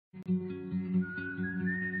At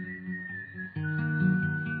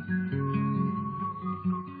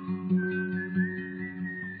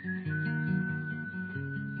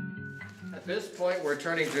this point, we're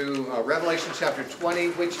turning to Revelation chapter 20,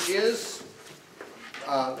 which is,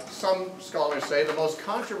 some scholars say, the most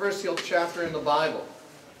controversial chapter in the Bible.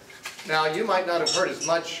 Now, you might not have heard as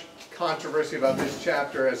much controversy about this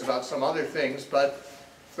chapter as about some other things, but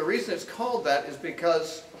the reason it's called that is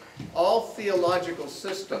because all theological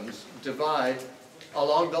systems divide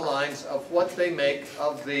along the lines of what they make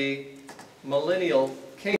of the millennial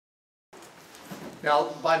kingdom. Now,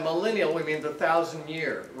 by millennial, we mean the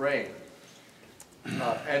 1,000-year reign.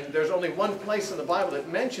 And there's only one place in the Bible that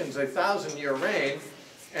mentions a 1,000-year reign,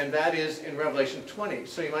 and that is in Revelation 20.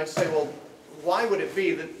 So you might say, well, why would it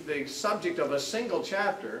be that the subject of a single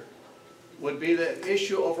chapter would be the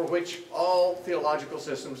issue over which all theological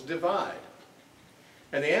systems divide?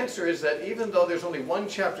 And the answer is that even though there's only one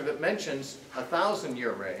chapter that mentions a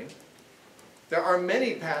 1,000-year reign, there are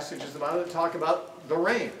many passages in the Bible that talk about the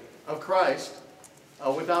reign of Christ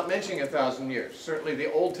without mentioning 1,000 years. Certainly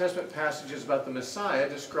the Old Testament passages about the Messiah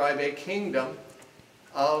describe a kingdom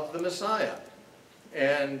of the Messiah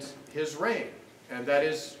and his reign. And that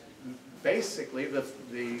is basically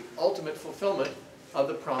the ultimate fulfillment of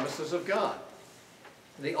the promises of God,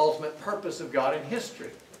 the ultimate purpose of God in history.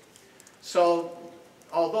 So,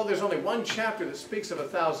 although there's only one chapter that speaks of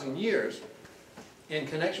 1,000 years in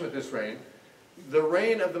connection with this reign, the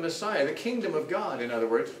reign of the Messiah, the kingdom of God, in other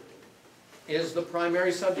words, is the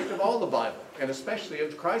primary subject of all the Bible, and especially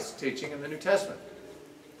of Christ's teaching in the New Testament.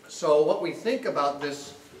 So what we think about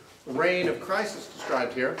this reign of Christ that's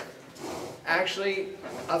described here actually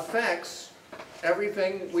affects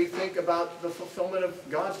everything we think about the fulfillment of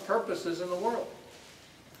God's purposes in the world.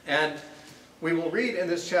 And we will read in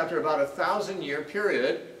this chapter about a 1,000-year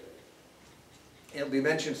period. It'll be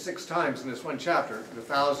mentioned 6 times in this one chapter, the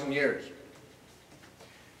 1,000 years.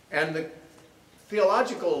 And the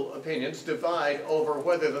theological opinions divide over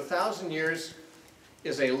whether the 1,000 years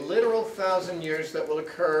is a literal 1,000 years that will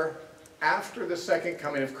occur after the second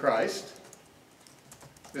coming of Christ.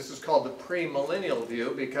 This is called the premillennial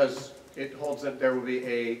view because it holds that there will be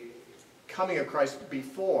a coming of Christ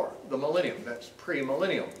before the millennium. That's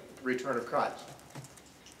premillennial, return of Christ.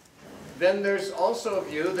 Then there's also a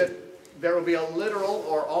view that there will be a literal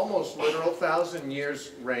or almost literal 1,000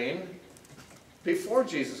 years reign before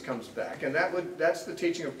Jesus comes back. And that's the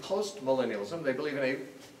teaching of post-millennialism. They believe in a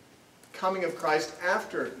coming of Christ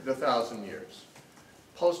after the 1,000 years.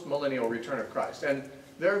 Post-millennial return of Christ. And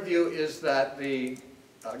their view is that the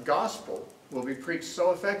gospel will be preached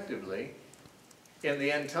so effectively in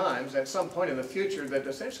the end times at some point in the future that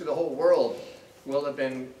essentially the whole world will have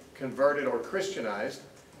been converted or Christianized,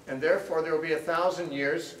 and therefore there will be 1,000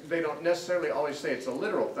 years. They don't necessarily always say it's a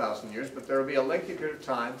literal 1,000 years, but there will be a lengthy period of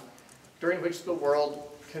time during which the world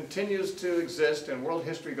continues to exist and world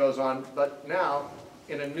history goes on, but now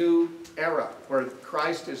in a new era where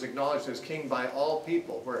Christ is acknowledged as king by all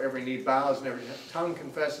people, where every knee bows and every tongue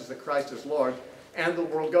confesses that Christ is Lord, and the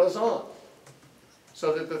world goes on.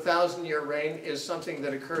 So that the 1,000-year reign is something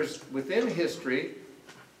that occurs within history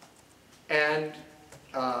and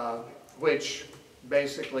which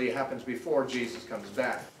basically happens before Jesus comes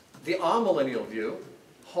back. The amillennial view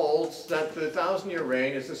holds that the 1,000-year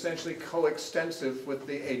reign is essentially coextensive with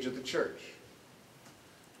the age of the church.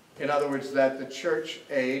 In other words, that the church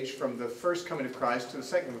age from the first coming of Christ to the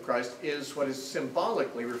second coming of Christ is what is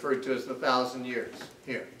symbolically referred to as the 1,000 years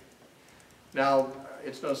here. Now,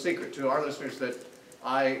 it's no secret to our listeners that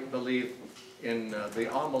I believe in the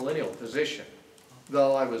amillennial position,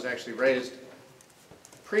 though I was actually raised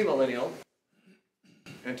premillennial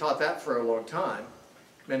and taught that for a long time,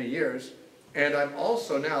 many years. And I'm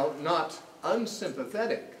also now not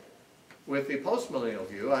unsympathetic with the postmillennial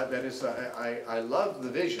view. That is, I love the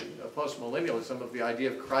vision of postmillennialism, of the idea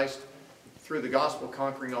of Christ through the gospel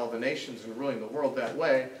conquering all the nations and ruling the world that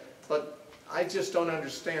way, but I just don't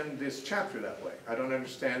understand this chapter that way. I don't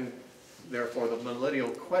understand, therefore, the millennial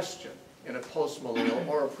question in a postmillennial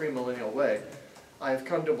or a premillennial way. I have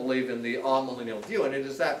come to believe in the amillennial view, and it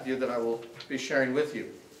is that view that I will be sharing with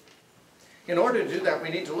you. In order to do that, we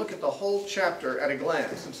need to look at the whole chapter at a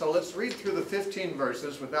glance. And so let's read through the 15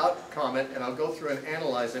 verses without comment, and I'll go through and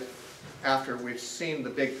analyze it after we've seen the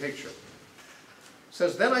big picture. It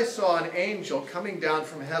says, "Then I saw an angel coming down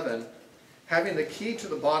from heaven, having the key to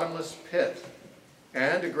the bottomless pit,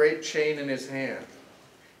 and a great chain in his hand.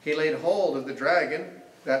 He laid hold of the dragon,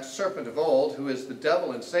 that serpent of old, who is the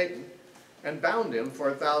devil and Satan, and bound him for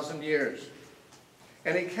 1,000 years.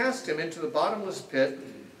 And he cast him into the bottomless pit,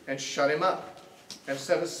 and shut him up, and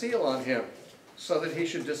set a seal on him, so that he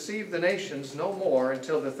should deceive the nations no more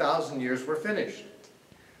until the 1,000 years were finished.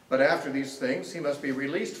 But after these things he must be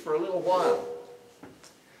released for a little while.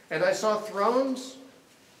 And I saw thrones,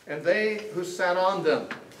 and they who sat on them,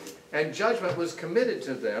 and judgment was committed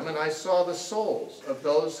to them, and I saw the souls of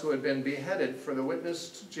those who had been beheaded for the witness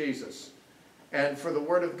to Jesus, and for the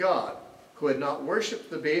word of God, who had not worshipped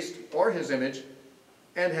the beast or his image,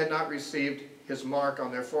 and had not received his mark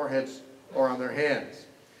on their foreheads or on their hands.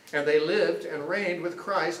 And they lived and reigned with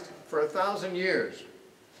Christ for 1,000 years.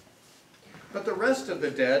 But the rest of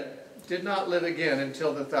the dead did not live again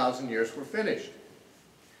until the 1,000 years were finished.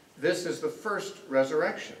 This is the first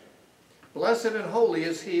resurrection. Blessed and holy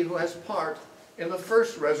is he who has part in the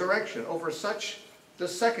first resurrection. Over such the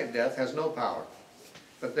second death has no power.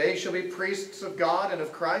 But they shall be priests of God and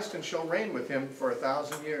of Christ, and shall reign with him for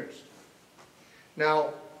 1,000 years. Now,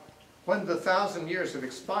 when the 1,000 years have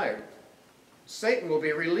expired, Satan will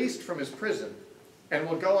be released from his prison, and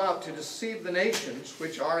will go out to deceive the nations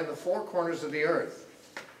which are in the four corners of the earth,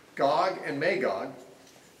 Gog and Magog,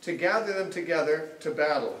 to gather them together to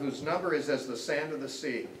battle, whose number is as the sand of the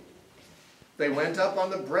sea. They went up on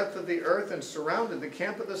the breadth of the earth and surrounded the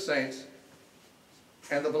camp of the saints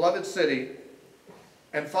and the beloved city,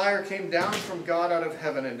 and fire came down from God out of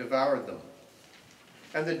heaven and devoured them.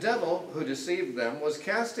 And the devil who deceived them was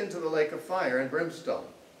cast into the lake of fire and brimstone,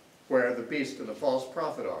 where the beast and the false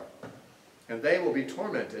prophet are. And they will be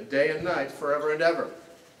tormented day and night forever and ever.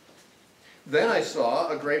 Then I saw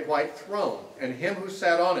a great white throne, and him who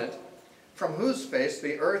sat on it, from whose face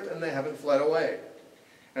the earth and the heaven fled away.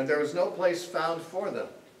 And there was no place found for them.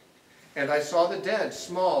 And I saw the dead,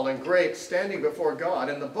 small and great, standing before God,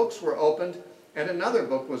 and the books were opened, and another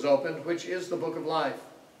book was opened, which is the book of life.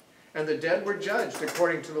 And the dead were judged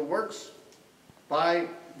according to the works by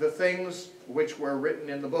the things which were written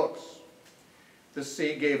in the books. The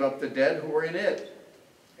sea gave up the dead who were in it,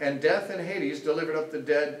 and death and Hades delivered up the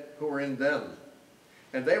dead who were in them.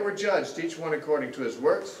 And they were judged, each one according to his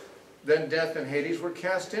works. Then death and Hades were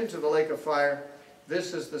cast into the lake of fire.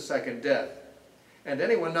 This is the second death. And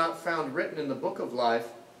anyone not found written in the book of life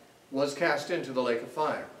was cast into the lake of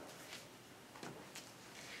fire.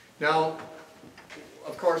 Now,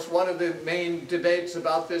 of course, one of the main debates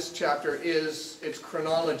about this chapter is its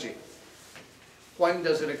chronology. When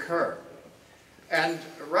does it occur? And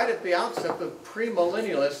right at the outset, the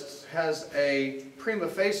premillennialists has a prima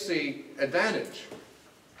facie advantage,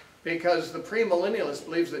 because the premillennialist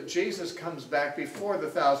believes that Jesus comes back before the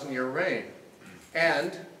 1,000-year reign.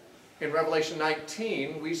 And in Revelation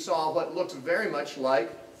 19, we saw what looks very much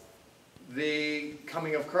like the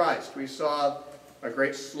coming of Christ. We saw a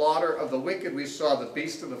great slaughter of the wicked. We saw the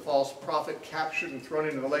beast and the false prophet captured and thrown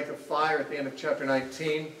into the lake of fire at the end of chapter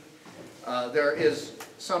 19. There is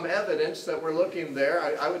some evidence that we're looking there.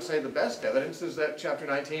 I would say the best evidence is that chapter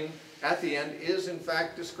 19 at the end is in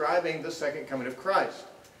fact describing the second coming of Christ.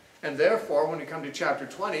 And therefore, when we come to chapter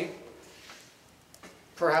 20,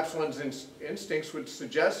 perhaps one's instincts would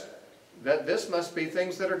suggest that this must be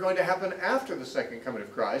things that are going to happen after the second coming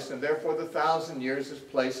of Christ, and therefore the 1,000 years is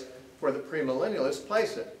placed where the premillennialists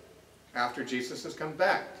place it, after Jesus has come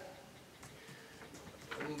back.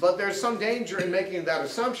 But there's some danger in making that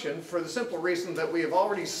assumption, for the simple reason that we have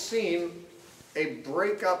already seen a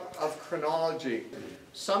breakup of chronology.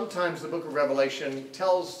 Sometimes the book of Revelation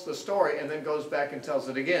tells the story and then goes back and tells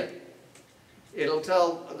it again. It'll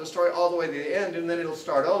tell the story all the way to the end, and then it'll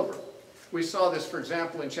start over. We saw this, for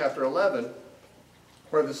example, in chapter 11,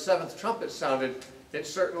 where the seventh trumpet sounded. It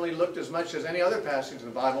certainly looked, as much as any other passage in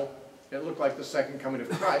the Bible, it looked like the second coming of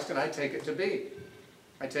Christ, and I take it to be.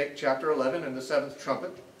 I take chapter 11 and the seventh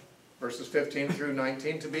trumpet, verses 15 through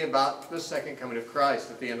 19, to be about the second coming of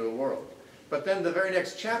Christ at the end of the world. But then the very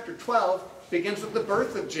next chapter, 12, begins with the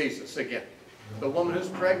birth of Jesus again. The woman who's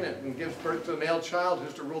pregnant and gives birth to a male child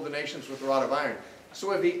who's to rule the nations with a rod of iron. So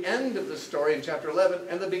we have the end of the story in chapter 11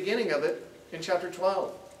 and the beginning of it in chapter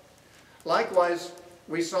 12. Likewise,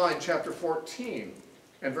 we saw in chapter 14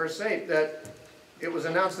 and verse 8 that it was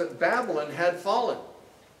announced that Babylon had fallen.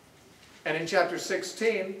 And in chapter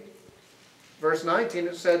 16, verse 19,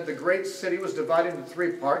 it said, the great city was divided into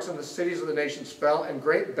three parts, and the cities of the nations fell, and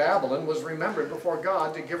great Babylon was remembered before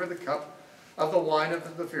God to give her the cup of the wine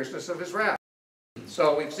of the fierceness of his wrath.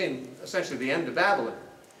 So we've seen essentially the end of Babylon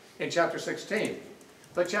in chapter 16.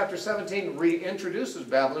 But chapter 17 reintroduces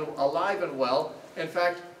Babylon alive and well, in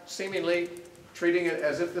fact, seemingly treating it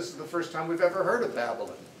as if this is the first time we've ever heard of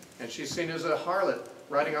Babylon. And she's seen as a harlot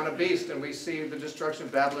riding on a beast, and we see the destruction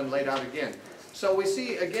of Babylon laid out again. So we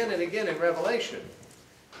see again and again in Revelation,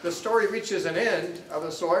 the story reaches an end of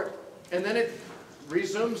a sort, and then it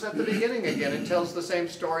resumes at the beginning again and tells the same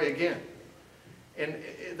story again. And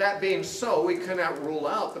that being so, we cannot rule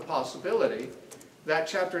out the possibility that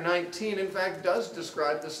chapter 19, in fact, does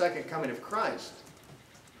describe the second coming of Christ,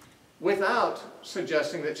 without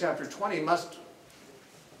suggesting that chapter 20 must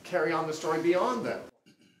carry on the story beyond that.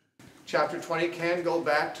 Chapter 20 can go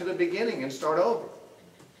back to the beginning and start over.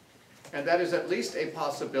 And that is at least a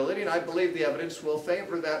possibility, and I believe the evidence will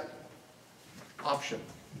favor that option.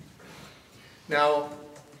 Now,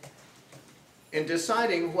 in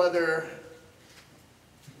deciding whether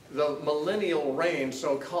the millennial reign,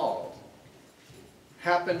 so-called,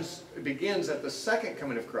 begins at the second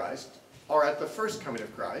coming of Christ or at the first coming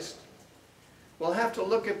of Christ, we'll have to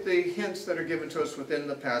look at the hints that are given to us within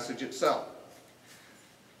the passage itself.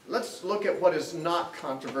 Let's look at what is not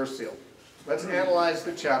controversial. Let's analyze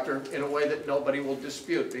the chapter in a way that nobody will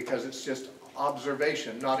dispute, because it's just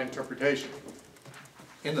observation, not interpretation.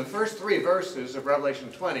 In the first 3 verses of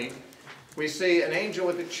Revelation 20, we see an angel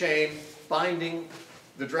with a chain binding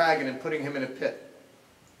the dragon and putting him in a pit.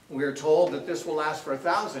 We are told that this will last for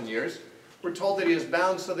 1,000 years. We're told that he is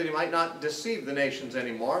bound so that he might not deceive the nations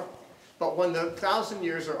anymore. But when the 1,000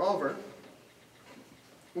 years are over,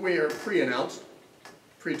 we are pre-announced,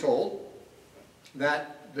 pre-told,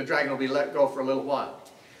 that the dragon will be let go for a little while.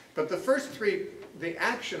 But the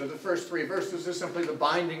action of the first 3 verses is simply the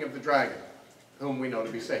binding of the dragon, whom we know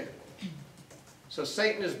to be Satan. So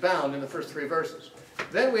Satan is bound in the first 3 verses.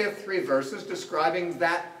 Then we have 3 verses describing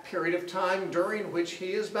that period of time during which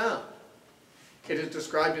he is bound. It is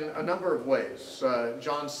described in a number of ways.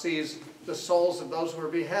 John sees the souls of those who are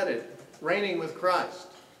beheaded reigning with Christ.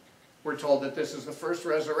 We're told that this is the first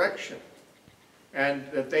resurrection, and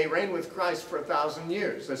that they reign with Christ for 1,000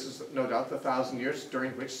 years. This is no doubt the 1,000 years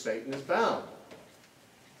during which Satan is bound.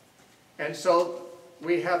 And so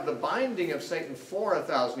we have the binding of Satan for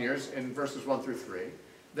 1,000 years in verses 1 through 3.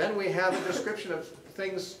 Then we have a description of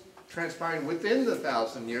things transpiring within the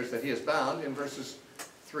 1,000 years that he is bound in verses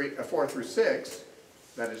 4 through 6.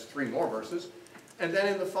 That is 3 more verses. And then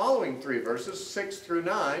in the following 3 verses, 6 through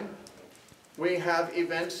 9, we have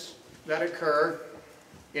events that occur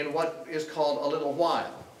in what is called a little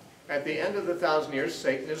while. At the end of the 1,000 years,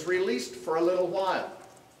 Satan is released for a little while.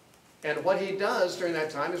 And what he does during that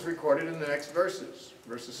time is recorded in the next verses.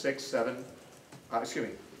 Verses 7,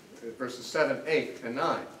 8, and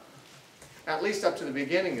 9. At least up to the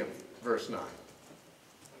beginning of verse 9.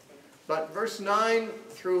 But verse 9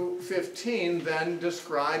 through 15 then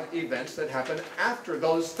describe events that happen after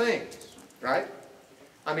those things, right?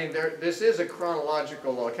 I mean, this is a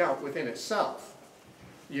chronological account within itself.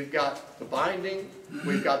 You've got the binding,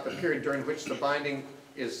 we've got the period during which the binding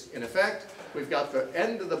is in effect, we've got the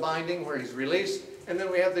end of the binding where he's released, and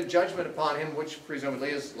then we have the judgment upon him, which presumably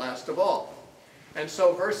is last of all. And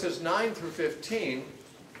so verses 9 through 15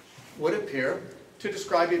 would appear to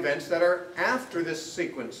describe events that are after this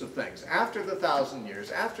sequence of things, after the 1,000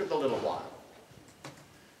 years, after the little while.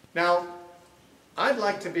 Now, I'd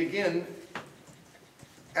like to begin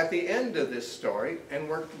at the end of this story and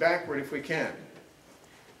work backward if we can.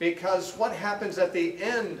 Because what happens at the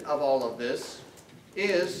end of all of this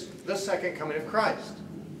is the second coming of Christ.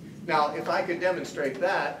 Now, if I could demonstrate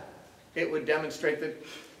that, it would demonstrate that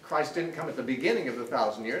Christ didn't come at the beginning of the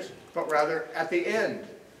 1,000 years, but rather at the end.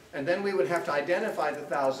 And then we would have to identify the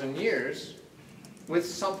 1,000 years with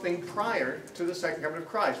something prior to the second coming of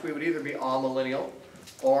Christ. We would either be amillennial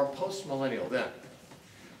or postmillennial then.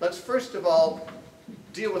 Let's first of all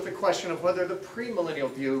deal with the question of whether the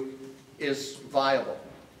premillennial view is viable.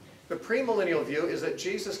 The premillennial view is that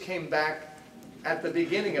Jesus came back at the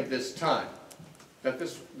beginning of this time, that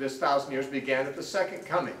this 1,000 years began at the second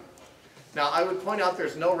coming. Now, I would point out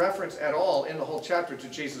there's no reference at all in the whole chapter to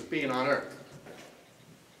Jesus being on earth.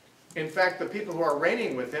 In fact, the people who are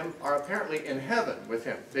reigning with him are apparently in heaven with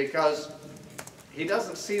him, because he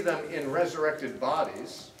doesn't see them in resurrected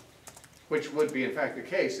bodies, which would be in fact the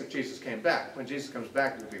case if Jesus came back. When Jesus comes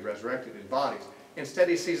back, he will be resurrected in bodies. Instead,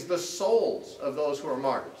 he sees the souls of those who are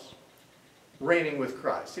martyrs reigning with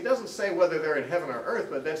Christ. He doesn't say whether they're in heaven or earth,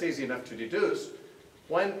 but that's easy enough to deduce.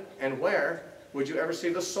 When and where would you ever see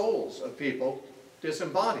the souls of people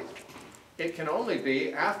disembodied? It can only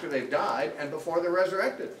be after they've died and before they're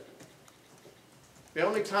resurrected. The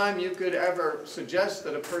only time you could ever suggest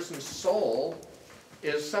that a person's soul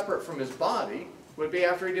is separate from his body would be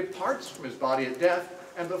after he departs from his body at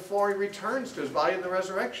death and before he returns to his body in the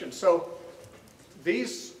resurrection. So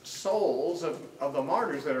these souls of the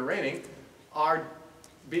martyrs that are reigning are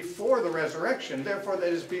before the resurrection, therefore that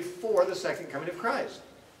is before the second coming of Christ.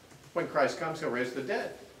 When Christ comes, he'll raise the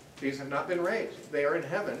dead. These have not been raised. They are in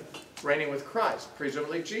heaven, reigning with Christ.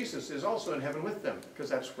 Presumably Jesus is also in heaven with them, because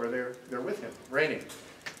that's where they're with him, reigning.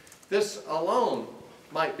 This alone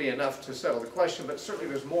might be enough to settle the question, but certainly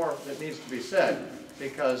there's more that needs to be said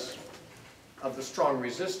because of the strong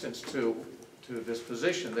resistance to this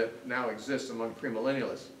position that now exists among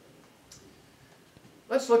premillennialists.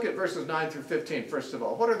 Let's look at verses 9 through 15, first of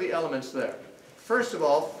all. What are the elements there? First of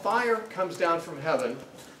all, fire comes down from heaven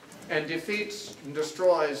and defeats and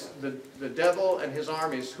destroys the devil and his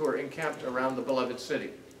armies who are encamped around the beloved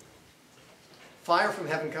city. Fire from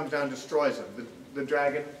heaven comes down and destroys them. The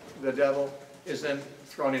dragon, the devil, is then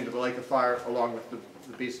thrown into the lake of fire along with the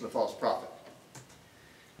beast and the false prophet.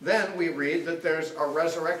 Then we read that there's a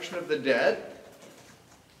resurrection of the dead,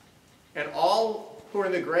 and all who are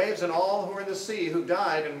in the graves and all who are in the sea who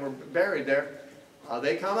died and were buried there,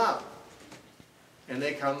 they come out. And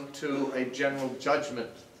they come to a general judgment.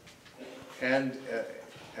 And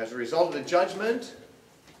as a result of the judgment,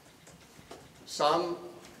 some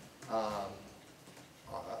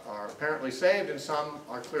are apparently saved and some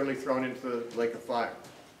are clearly thrown into the lake of fire.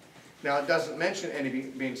 Now it doesn't mention any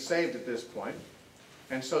being saved at this point.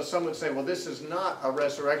 And so some would say, well, this is not a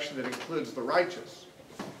resurrection that includes the righteous.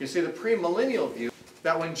 You see, the premillennial view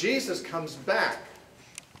that when Jesus comes back,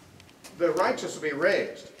 the righteous will be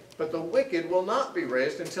raised, but the wicked will not be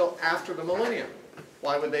raised until after the millennium.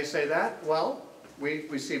 Why would they say that? Well,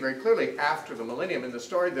 we see very clearly after the millennium in the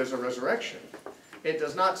story there's a resurrection. It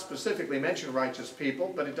does not specifically mention righteous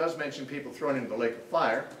people, but it does mention people thrown into the lake of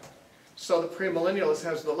fire. So the premillennialist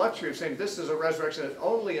has the luxury of saying this is a resurrection that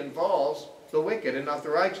only involves the wicked and not the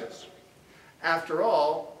righteous. After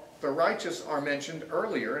all, the righteous are mentioned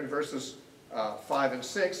earlier in verses 5 and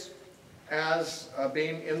 6 as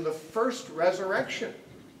being in the first resurrection.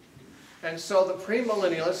 And so the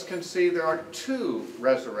premillennialists can see there are two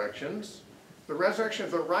resurrections. The resurrection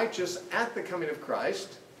of the righteous at the coming of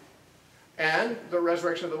Christ and the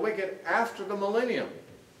resurrection of the wicked after the millennium.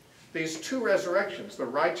 These two resurrections, the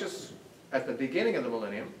righteous at the beginning of the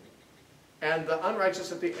millennium and the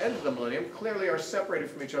unrighteous at the end of the millennium, clearly are separated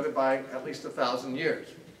from each other by at least 1,000 years.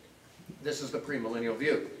 This is the premillennial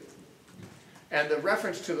view. And the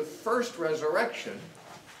reference to the first resurrection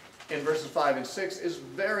in verses 5 and 6 is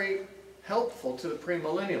very helpful to the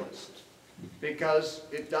premillennialist, because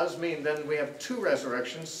it does mean then we have two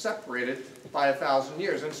resurrections separated by 1,000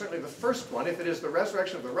 years. And certainly the first one, if it is the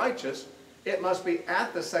resurrection of the righteous, it must be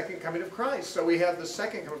at the second coming of Christ. So we have the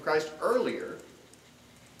second coming of Christ earlier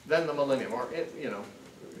than the millennium, or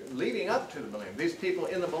leading up to the millennium. These people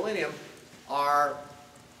in the millennium are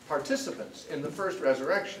participants in the first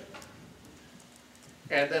resurrection.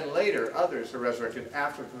 And then later, others are resurrected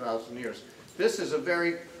after the 1,000 years. This is a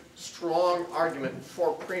very strong argument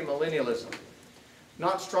for premillennialism.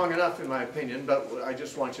 Not strong enough in my opinion, but I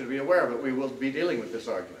just want you to be aware of it. We will be dealing with this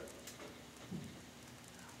argument.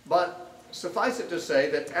 But suffice it to say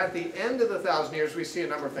that at the end of the 1,000 years we see a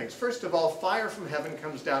number of things. First of all, fire from heaven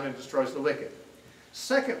comes down and destroys the wicked.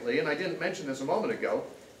 Secondly, and I didn't mention this a moment ago,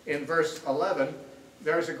 in verse 11,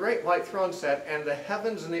 there is a great white throne set, and the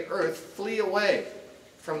heavens and the earth flee away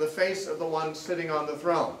from the face of the one sitting on the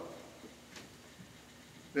throne.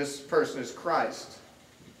 This person is Christ.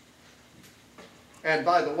 And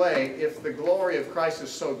by the way, if the glory of Christ is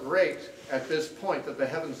so great at this point that the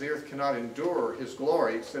heavens and the earth cannot endure his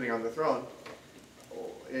glory sitting on the throne,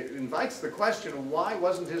 it invites the question, why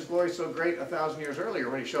wasn't his glory so great 1,000 years earlier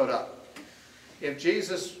when he showed up? If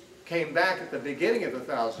Jesus came back at the beginning of the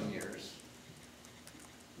 1,000 years,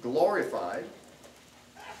 glorified,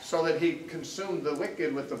 so that he consumed the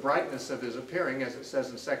wicked with the brightness of his appearing, as it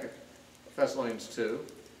says in 2 Thessalonians 2,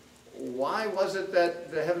 why was it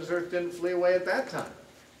that the heavens and earth didn't flee away at that time?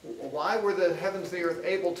 Why were the heavens and the earth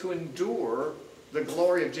able to endure the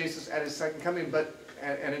glory of Jesus at his second coming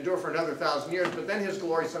and endure for another 1,000 years, but then his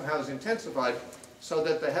glory somehow is intensified so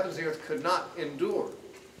that the heavens and the earth could not endure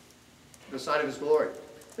the sight of his glory?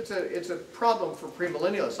 It's a problem for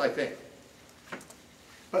premillennialists, I think.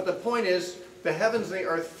 But the point is, the heavens and the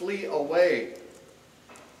earth flee away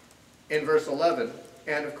in verse 11.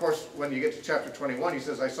 And of course, when you get to chapter 21, he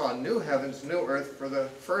says, I saw new heavens, new earth, for the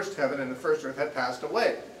first heaven and the first earth had passed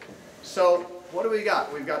away. So what do we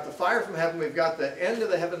got? We've got the fire from heaven, we've got the end of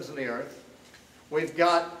the heavens and the earth, we've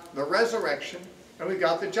got the resurrection, and we've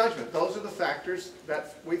got the judgment. Those are the factors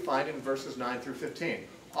that we find in verses 9 through 15.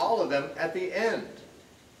 All of them at the end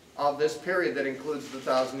of this period that includes the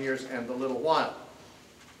 1,000 years and the little while.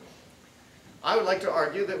 I would like to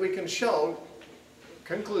argue that we can show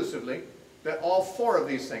conclusively that all four of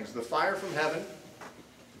these things, the fire from heaven,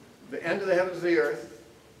 the end of the heavens and the earth,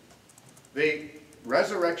 the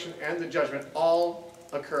resurrection and the judgment, all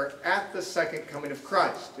occur at the second coming of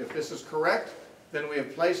Christ. If this is correct, then we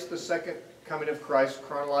have placed the second coming of Christ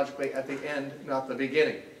chronologically at the end, not the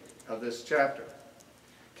beginning. of this chapter.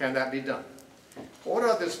 Can that be done? Well, what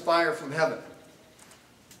about this fire from heaven?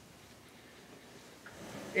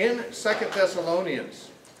 In 2 Thessalonians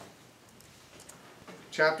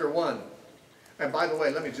chapter 1, and by the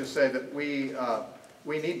way, let me just say that we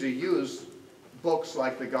need to use books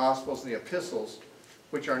like the Gospels and the Epistles,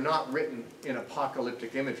 which are not written in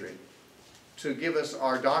apocalyptic imagery, to give us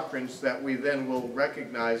our doctrines that we then will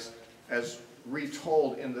recognize as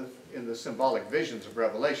retold in the symbolic visions of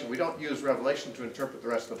Revelation. We don't use Revelation to interpret the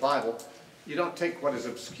rest of the Bible. You don't take what is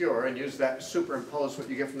obscure and use that, superimpose what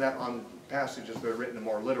you get from that on passages that are written in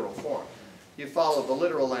more literal form. You follow the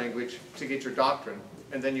literal language to get your doctrine,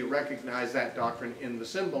 and then you recognize that doctrine in the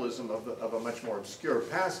symbolism of a much more obscure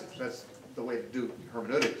passage. That's the way to do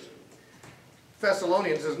hermeneutics.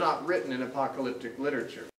 Thessalonians is not written in apocalyptic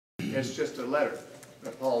literature. It's just a letter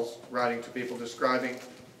that Paul's writing to people describing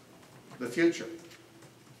the future.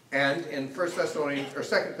 And in 2 Thessalonians,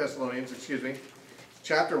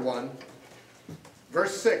 chapter 1,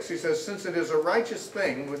 verse 6, he says, "Since it is a righteous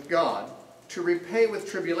thing with God to repay with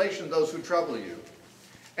tribulation those who trouble you,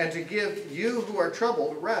 and to give you who are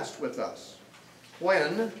troubled rest with us,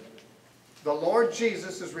 when the Lord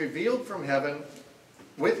Jesus is revealed from heaven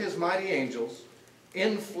with his mighty angels,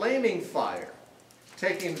 in flaming fire,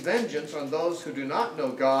 taking vengeance on those who do not know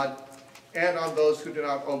God and on those who do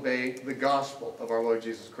not obey the gospel of our Lord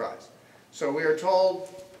Jesus Christ." So we are told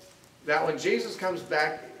that when Jesus comes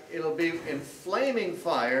back, it'll be in flaming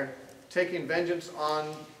fire, taking vengeance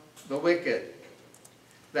on the wicked.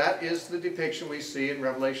 That is the depiction we see in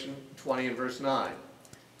Revelation 20 and verse 9.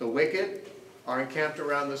 The wicked are encamped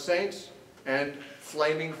around the saints, and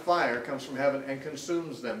flaming fire comes from heaven and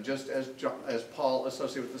consumes them, just as Paul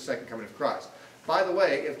associated with the second coming of Christ. By the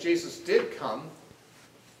way, if Jesus did come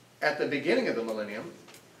at the beginning of the millennium,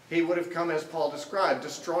 he would have come as Paul described,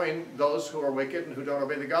 destroying those who are wicked and who don't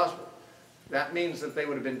obey the gospel. That means that they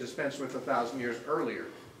would have been dispensed with 1,000 years earlier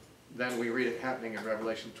than we read it happening in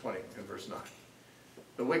Revelation 20 and verse 9.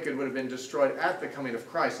 The wicked would have been destroyed at the coming of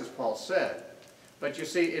Christ, as Paul said. But you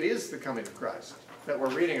see, it is the coming of Christ that we're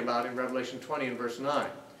reading about in Revelation 20 and verse 9.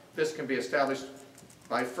 This can be established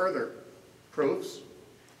by further proofs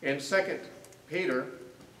in 2 Peter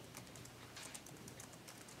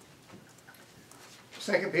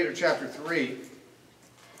chapter 3,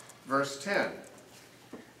 verse 10.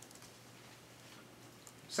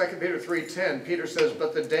 2 Peter 3:10, Peter says,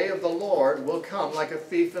 "But the day of the Lord will come like a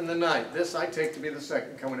thief in the night." This I take to be the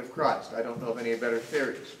second coming of Christ. I don't know of any better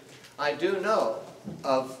theories. I do know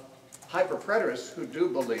of hyperpreterists who do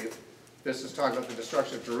believe this is talking about the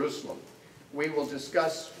destruction of Jerusalem. We will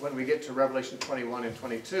discuss, when we get to Revelation 21 and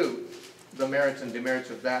 22, the merits and demerits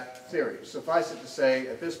of that theory. Suffice it to say,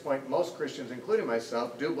 at this point, most Christians, including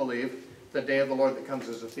myself, do believe the day of the Lord that comes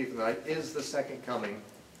as a thief in the night is the second coming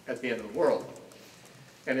at the end of the world.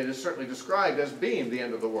 And it is certainly described as being the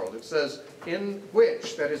end of the world. It says, "In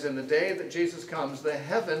which," that is in the day that Jesus comes, "the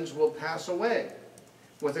heavens will pass away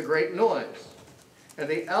with a great noise, and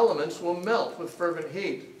the elements will melt with fervent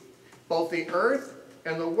heat. Both the earth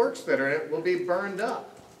and the works that are in it will be burned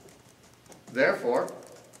up. Therefore,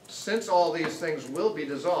 since all these things will be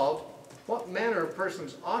dissolved, what manner of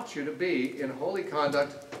persons ought you to be in holy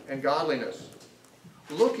conduct and godliness,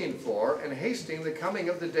 looking for and hasting the coming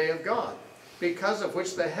of the day of God, because of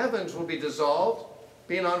which the heavens will be dissolved,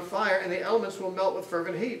 being on fire, and the elements will melt with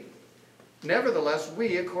fervent heat. Nevertheless,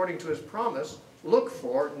 we, according to his promise, look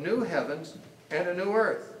for new heavens and a new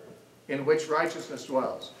earth, in which righteousness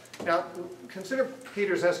dwells." Now, consider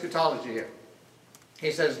Peter's eschatology here.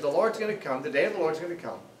 He says, the Lord's going to come, the day of the Lord's going to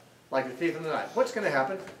come, like a thief in the night. What's going to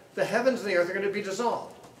happen? The heavens and the earth are going to be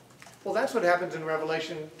dissolved. Well, that's what happens in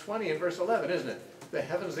Revelation 20 and verse 11, isn't it? The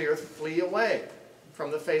heavens and the earth flee away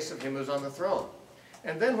from the face of him who's on the throne.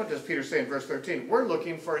 And then what does Peter say in verse 13? We're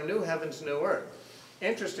looking for a new heavens, new earth.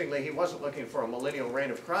 Interestingly, he wasn't looking for a millennial reign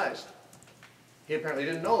of Christ. He apparently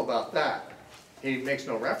didn't know about that. He makes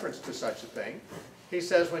no reference to such a thing. He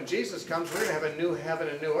says when Jesus comes, we're going to have a new heaven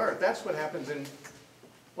and new earth. That's what happens in,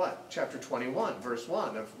 what? Chapter 21, verse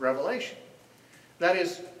 1 of Revelation. That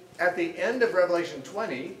is, at the end of Revelation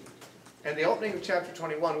 20 and the opening of chapter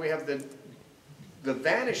 21, we have the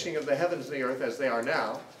vanishing of the heavens and the earth as they are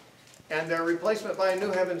now, and their replacement by a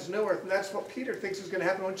new heavens, new earth. And that's what Peter thinks is going to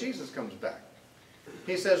happen when Jesus comes back.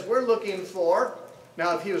 He says, we're looking for,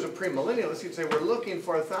 now if he was a premillennialist, he'd say, we're looking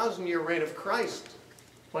for a 1,000-year reign of Christ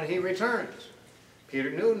when he returns. Peter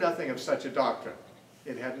knew nothing of such a doctrine.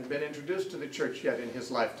 It hadn't been introduced to the church yet in his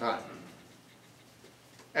lifetime.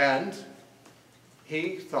 And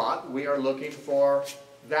he thought we are looking for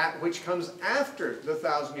that which comes after the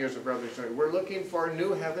 1,000 years of Revelation. We're looking for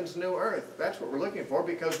new heavens, new earth. That's what we're looking for,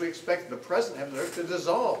 because we expect the present heaven and earth to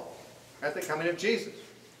dissolve at the coming of Jesus.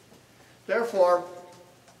 Therefore,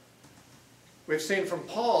 we've seen from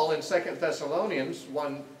Paul in 2 Thessalonians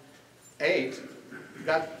 1:8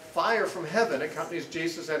 that fire from heaven accompanies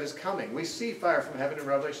Jesus at his coming. We see fire from heaven in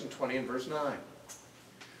Revelation 20 and verse 9.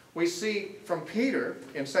 We see from Peter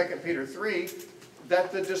in 2 Peter 3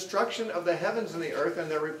 that the destruction of the heavens and the earth and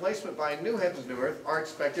their replacement by new heavens and new earth are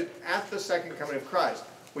expected at the second coming of Christ.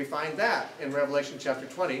 We find that in Revelation chapter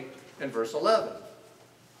 20 and verse 11.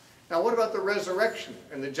 Now, what about the resurrection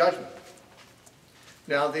and the judgment?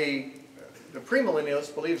 Now, the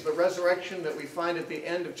premillennialist believes the resurrection that we find at the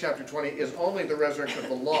end of chapter 20 is only the resurrection of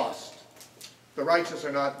the lost. The righteous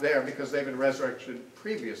are not there because they've been resurrected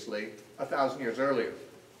previously 1,000 years earlier.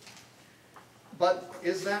 But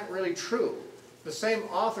is that really true? The same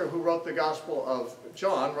author who wrote the Gospel of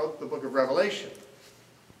John wrote the book of Revelation.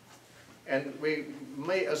 And we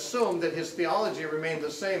may assume that his theology remained the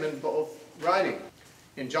same in both writings.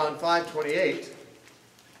 In John 5:28,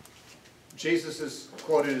 Jesus is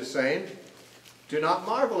quoted as saying, "Do not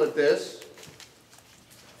marvel at this,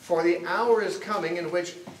 for the hour is coming in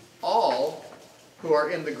which all who are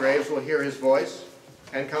in the graves will hear his voice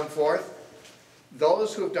and come forth,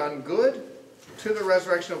 those who have done good to the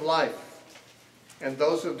resurrection of life, and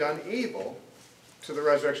those who have done evil to the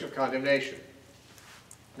resurrection of condemnation."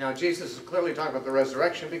 Now, Jesus is clearly talking about the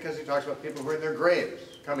resurrection because he talks about people who are in their graves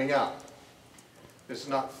coming out. This is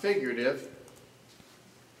not figurative.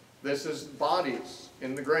 This is bodies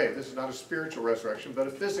in the grave. This is not a spiritual resurrection, but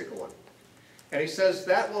a physical one. And he says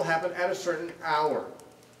that will happen at a certain hour.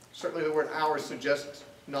 Certainly the word hour suggests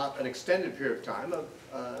not an extended period of time,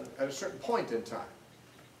 at a certain point in time.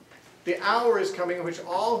 The hour is coming in which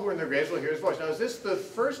all who are in their graves will hear his voice. Now, is this the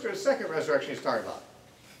first or second resurrection he's talking about?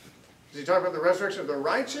 Is he talking about the resurrection of the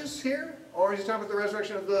righteous here? Or is he talking about the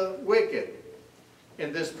resurrection of the wicked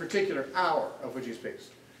in this particular hour of which he speaks?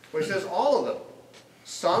 Well, he says all of them.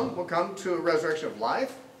 Some will come to a resurrection of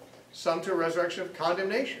life, some to a resurrection of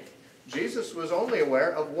condemnation. Jesus was only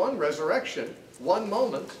aware of one resurrection, one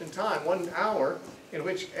moment in time, 1 hour, in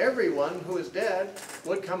which everyone who is dead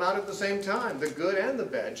would come out at the same time, the good and the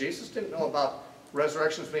bad. Jesus didn't know about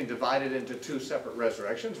resurrections being divided into two separate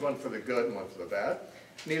resurrections, one for the good and one for the bad.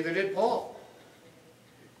 Neither did Paul.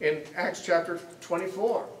 In Acts chapter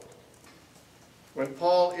 24, when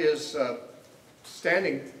Paul is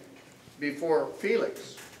standing before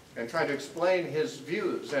Felix and trying to explain his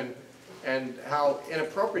views and how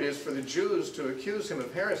inappropriate it is for the Jews to accuse him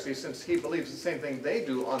of heresy since he believes the same thing they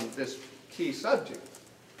do on this key subject.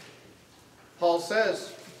 Paul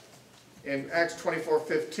says in Acts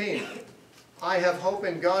 24:15, "I have hope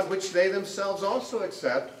in God which they themselves also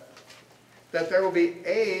accept, that there will be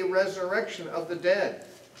a resurrection of the dead."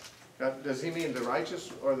 Now, does he mean the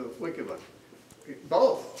righteous or the wicked one?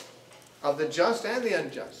 Both. Of the just and the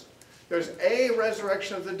unjust. There's a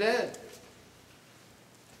resurrection of the dead.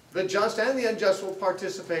 The just and the unjust will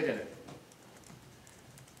participate in it.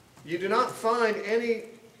 You do not find any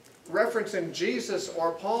reference in Jesus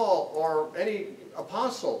or Paul or any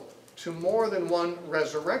apostle to more than one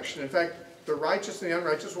resurrection. In fact, the righteous and the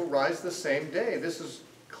unrighteous will rise the same day. This is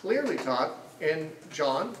clearly taught in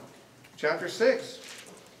John chapter 6.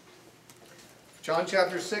 John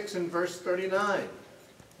chapter 6 and verse 39.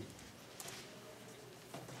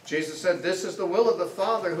 Jesus said, "This is the will of the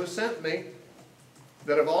Father who sent me,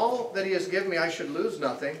 that of all that he has given me I should lose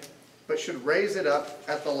nothing, but should raise it up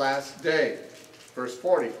at the last day." Verse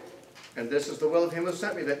 40. "And this is the will of him who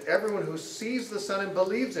sent me, that everyone who sees the Son and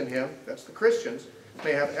believes in him," that's the Christians,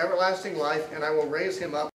 "may have everlasting life, and I will raise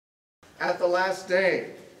him up at the last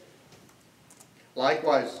day."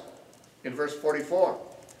 Likewise, in verse 44,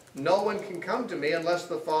 "No one can come to me unless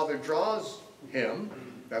the Father draws him,"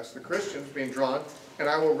 that's the Christians being drawn, "and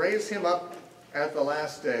I will raise him up at the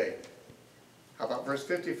last day." How about verse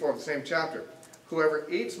 54 of the same chapter? "Whoever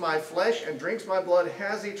eats my flesh and drinks my blood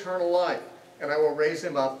has eternal life, and I will raise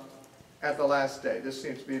him up at the last day." This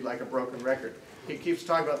seems to be like a broken record. He keeps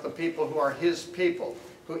talking about the people who are his people,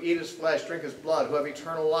 who eat his flesh, drink his blood, who have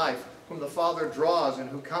eternal life, whom the Father draws and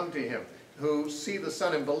who come to him, who see the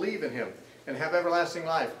Son and believe in him, and have everlasting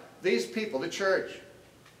life. These people, the church,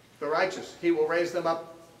 the righteous, he will raise them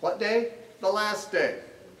up, what day? The last day.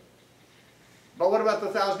 But what about the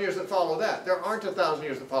 1,000 years that follow that? There aren't 1,000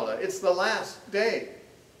 years that follow that. It's the last day.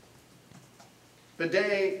 The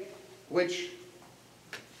day which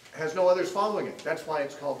has no others following it. That's why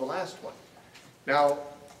it's called the last one. Now,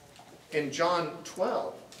 in John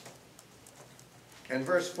 12 and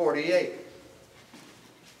verse 48,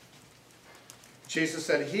 Jesus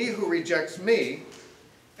said, "He who rejects me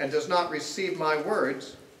and does not receive my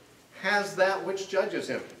words has that which judges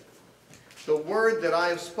him. The word that I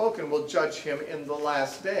have spoken will judge him in the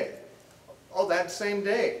last day." Oh, that same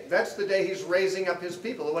day. That's the day he's raising up his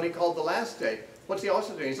people, the one he called the last day. What's he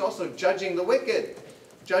also doing? He's also judging the wicked,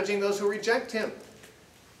 judging those who reject him.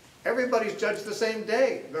 Everybody's judged the same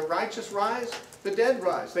day. The righteous rise, the dead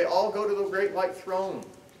rise. They all go to the great white throne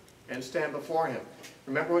and stand before him.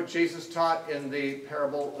 Remember what Jesus taught in the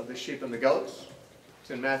parable of the sheep and the goats? It's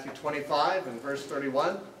in Matthew 25 and verse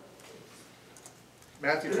 31.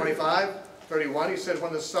 Matthew 25:31, he said,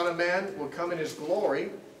 "When the Son of Man will come in his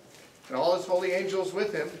glory, and all his holy angels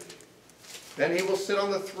with him, then he will sit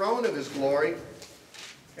on the throne of his glory,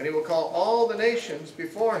 and he will call all the nations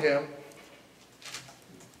before him,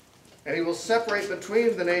 and he will separate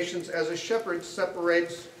between the nations as a shepherd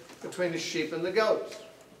separates between the sheep and the goats."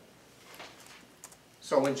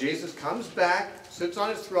 So when Jesus comes back, sits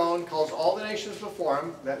on his throne, calls all the nations before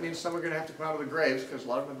him, that means some are going to have to come out of the graves because a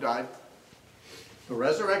lot of them have died. The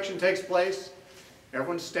resurrection takes place.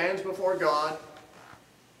 Everyone stands before God.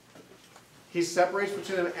 He separates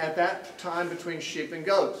between them at that time between sheep and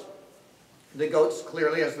goats. The goats,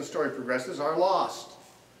 clearly, as the story progresses, are lost.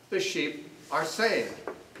 The sheep are saved.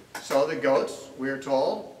 So the goats, we are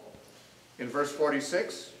told, in verse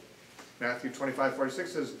 46, Matthew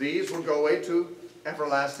 25:46 says, "These will go away to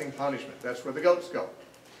everlasting punishment." That's where the goats go.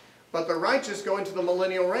 But the righteous go into the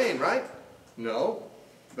millennial reign, right? No.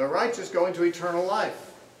 The righteous go into eternal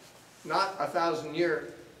life. Not a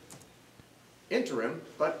 1,000-year interim,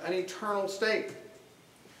 but an eternal state.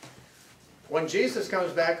 When Jesus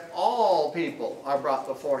comes back, all people are brought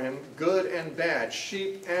before him, good and bad,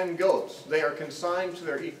 sheep and goats. They are consigned to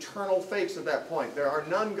their eternal fates at that point. There are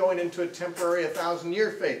none going into a temporary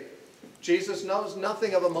 1,000-year fate. Jesus knows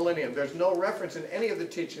nothing of a millennium. There's no reference in any of the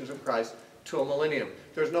teachings of Christ to a millennium.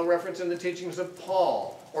 There's no reference in the teachings of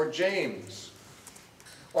Paul or James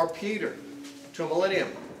or Peter to a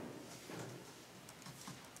millennium.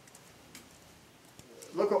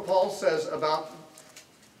 Look what Paul says about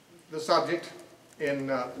the subject in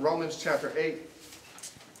Romans chapter 8.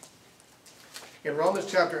 In Romans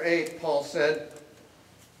chapter 8, Paul said,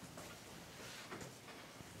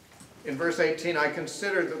 in verse 18, "I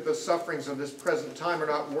consider that the sufferings of this present time are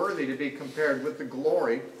not worthy to be compared with the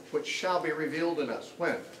glory which shall be revealed in us."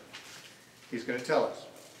 When? He's going to tell us.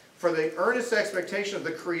 "For the earnest expectation of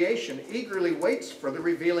the creation eagerly waits for the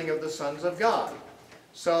revealing of the sons of God."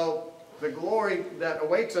 So the glory that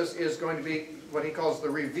awaits us is going to be what he calls the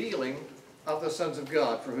revealing of the sons of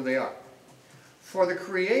God for who they are. "For the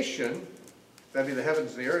creation," that'd be the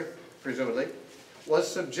heavens and the earth, presumably, "was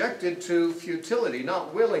subjected to futility,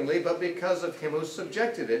 not willingly, but because of him who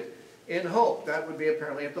subjected it, in hope." That would be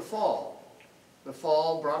apparently at the fall. The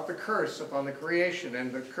fall brought the curse upon the creation,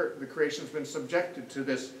 and the creation's been subjected to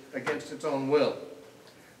this against its own will.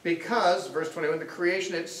 "Because," verse 21, "the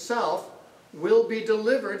creation itself will be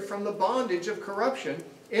delivered from the bondage of corruption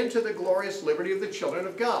into the glorious liberty of the children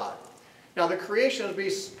of God." Now the creation will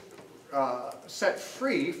be set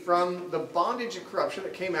free from the bondage of corruption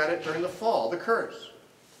that came at it during the fall, the curse.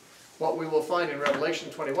 What we will find in Revelation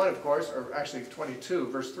 21, of course, or actually 22,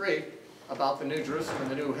 verse 3, about the New Jerusalem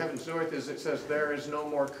and the new heavens, new earth, is it says there is no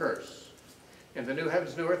more curse. In the new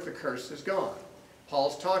heavens, new earth, the curse is gone.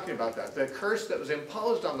 Paul's talking about that. The curse that was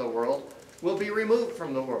imposed on the world will be removed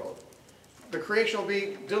from the world. The creation will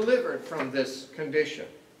be delivered from this condition.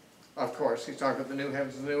 Of course, he's talking about the new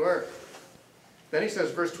heavens and the new earth. Then he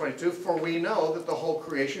says, verse 22, "For we know that the whole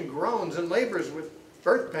creation groans and labors with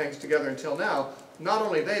birth pangs together until now. Not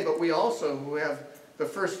only they, but we also who have the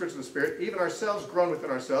first fruits of the Spirit, even ourselves groan within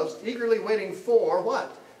ourselves, eagerly waiting for"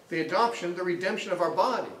 what? "The adoption, the redemption of our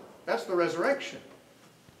body." That's the resurrection.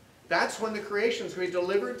 That's when the creation is going to be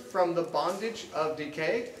delivered from the bondage of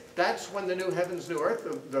decay. That's when the new heavens, new earth,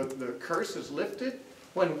 the curse is lifted.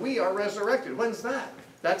 When we are resurrected. When's that?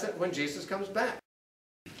 That's when Jesus comes back.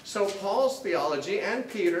 So Paul's theology and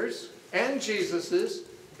Peter's and Jesus's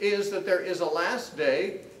is that there is a last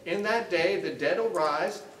day. In that day, the dead will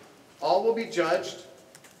rise. All will be judged.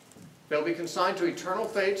 They'll be consigned to eternal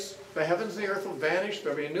fates. The heavens and the earth will vanish.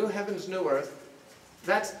 There'll be a new heavens, new earth.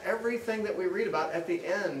 That's everything that we read about at the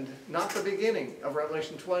end, not the beginning of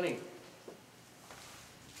Revelation 20.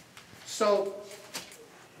 So,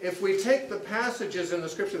 if we take the passages in the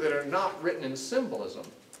Scripture that are not written in symbolism,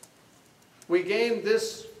 we gain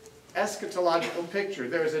this eschatological picture.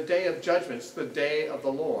 There is a day of judgment. It's the day of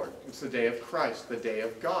the Lord. It's the day of Christ, the day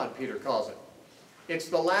of God, Peter calls it. It's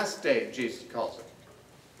the last day, Jesus calls it.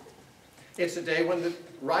 It's a day when the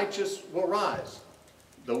righteous will rise.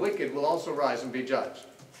 The wicked will also rise and be judged.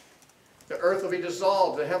 The earth will be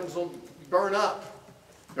dissolved. The heavens will burn up.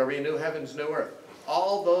 There will be new heavens, new earth.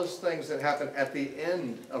 All those things that happen at the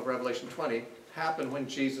end of Revelation 20 happen when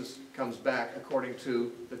Jesus comes back according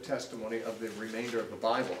to the testimony of the remainder of the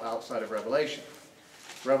Bible outside of Revelation.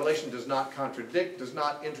 Revelation does not contradict, does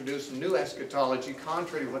not introduce new eschatology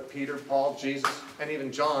contrary to what Peter, Paul, Jesus, and even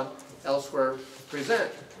John elsewhere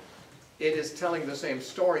present. It is telling the same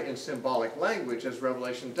story in symbolic language as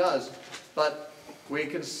Revelation does, but we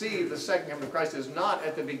can see the second coming of Christ is not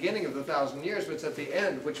at the beginning of the 1,000 years, but it's at the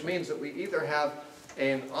end, which means that we either have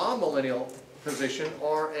an amillennial position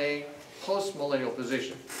or a postmillennial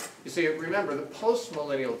position. You see, remember, the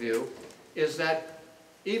postmillennial view is that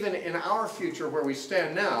even in our future where we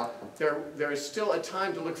stand now, there is still a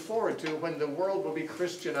time to look forward to when the world will be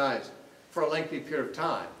Christianized for a lengthy period of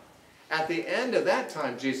time. At the end of that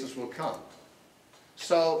time, Jesus will come.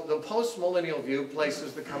 So the postmillennial view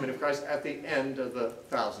places the coming of Christ at the end of the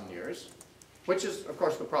 1,000 years, which is, of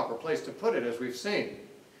course, the proper place to put it, as we've seen.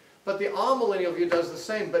 But the amillennial view does the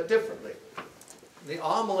same, but differently. The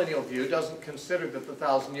amillennial view doesn't consider that the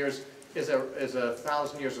 1,000 years is a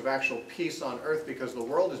 1,000 years of actual peace on earth because the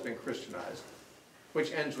world has been Christianized,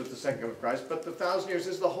 which ends with the second coming of Christ. But the 1,000 years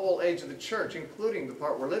is the whole age of the church, including the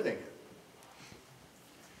part we're living in.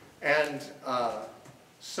 And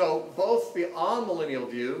so both the amillennial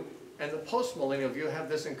view and the postmillennial view have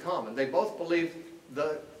this in common. They both believe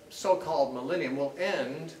the so-called millennium will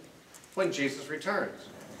end when Jesus returns.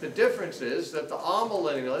 The difference is that the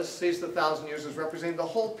amillennialist sees the 1,000 years as representing the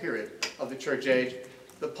whole period of the church age.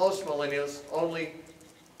 The postmillennialists only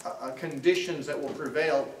conditions that will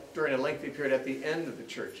prevail during a lengthy period at the end of the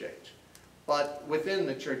church age, but within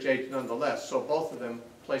the church age nonetheless. So both of them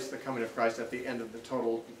place the coming of Christ at the end of the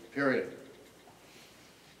total period.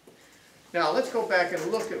 Now let's go back and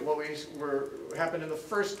look at what happened in the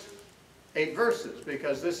first 8 verses,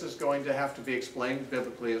 because this is going to have to be explained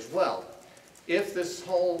biblically as well. If this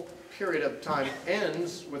whole period of time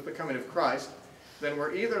ends with the coming of Christ, then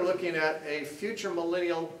we're either looking at a future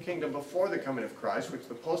millennial kingdom before the coming of Christ, which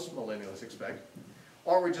the postmillennialists expect,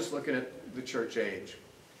 or we're just looking at the church age.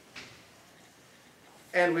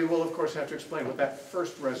 And we will, of course, have to explain what that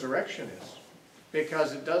first resurrection is,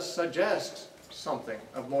 because it does suggest something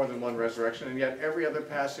of more than one resurrection, and yet every other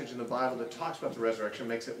passage in the Bible that talks about the resurrection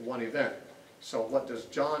makes it one event. So what does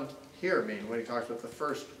John here mean when he talks about the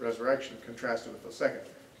first resurrection contrasted with the second?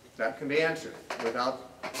 That can be answered without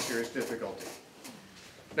serious difficulty.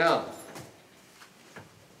 Now,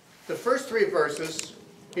 the first 3 verses,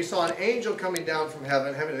 he saw an angel coming down from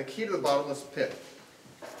heaven, having the key to the bottomless pit,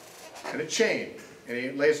 and a chain. And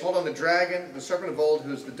he lays hold on the dragon, the serpent of old,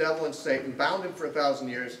 who is the devil and Satan, bound him for 1,000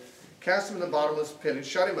 years, cast him in the bottomless pit, and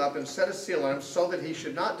shut him up, and set a seal on him, so that he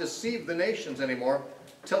should not deceive the nations anymore,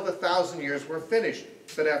 till the 1,000 years were finished.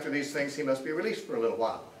 But after these things he must be released for a little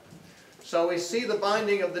while. So we see the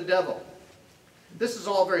binding of the devil. This is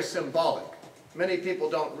all very symbolic. Many people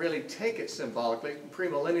don't really take it symbolically.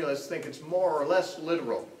 Premillennialists think it's more or less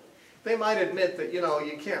literal. They might admit that, you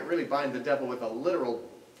can't really bind the devil with a literal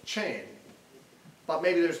chain. But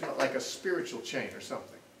maybe there's like a spiritual chain or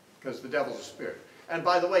something, because the devil's a spirit. And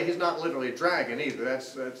by the way, he's not literally a dragon either.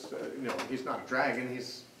 He's not a dragon.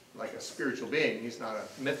 He's like a spiritual being. He's not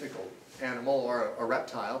a mythical animal or a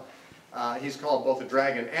reptile. He's called both a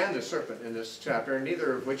dragon and a serpent in this chapter,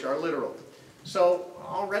 neither of which are literal. So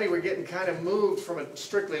already we're getting kind of moved from a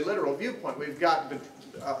strictly literal viewpoint. We've got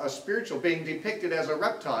a spiritual being depicted as a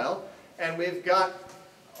reptile, and we've got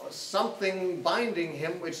something binding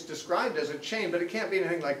him which is described as a chain, but it can't be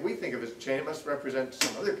anything like we think of as a chain. It must represent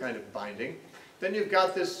some other kind of binding. Then you've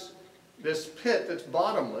got this pit that's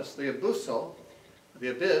bottomless, the abuso, the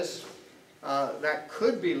abyss. That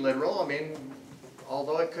could be literal,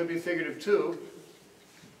 although it could be figurative too.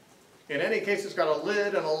 In any case, it's got a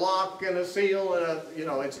lid and a lock and a seal, and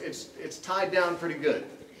it's tied down pretty good.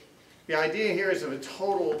 The idea here is of a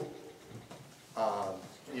total,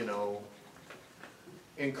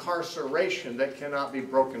 incarceration that cannot be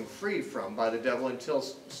broken free from by the devil until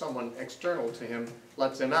someone external to him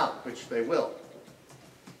lets him out, which they will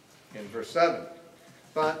in verse 7.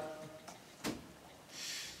 But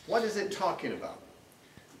what is it talking about?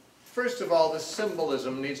 First of all, the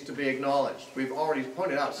symbolism needs to be acknowledged. We've already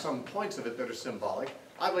pointed out some points of it that are symbolic.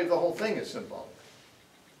 I believe the whole thing is symbolic.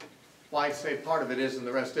 Why say part of it is and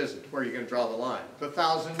the rest isn't? Where are you going to draw the line? The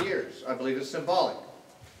 1,000 years, I believe, is symbolic.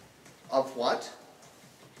 Of what?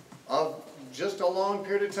 Of just a long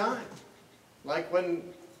period of time. Like when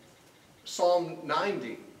Psalm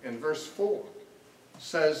 90 in verse 4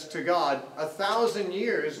 says to God, 1,000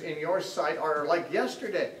 years in your sight are like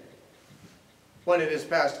yesterday, when it is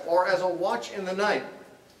past, or as a watch in the night.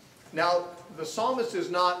 Now, the psalmist is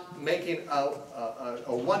not making a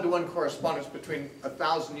one-to-one correspondence between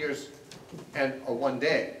 1,000 years and a one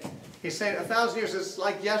day. He's saying 1,000 years is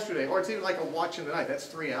like yesterday, or it's even like a watch in the night. That's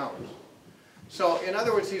 3 hours. So, in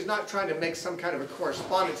other words, he's not trying to make some kind of a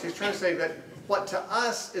correspondence. He's trying to say that what to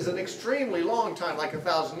us is an extremely long time, like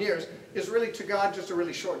 1,000 years, is really to God just a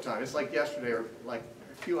really short time. It's like yesterday or like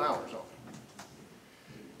a few hours only.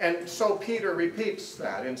 And so Peter repeats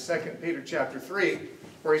that in 2 Peter chapter 3,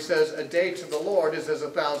 where he says, a day to the Lord is as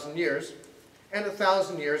 1,000 years, and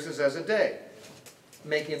 1,000 years is as a day.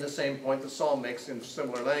 Making the same point the psalm makes in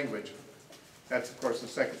similar language. That's, of course, in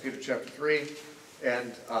 2 Peter chapter 3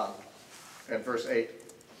 and verse 8.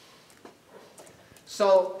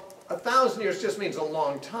 So, 1,000 years just means a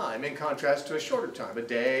long time, in contrast to a shorter time, a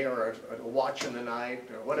day or a watch in the night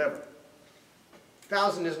or whatever.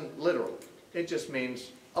 1,000 isn't literal. It just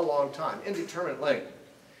means a long time, indeterminate length.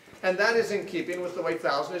 And that is in keeping with the way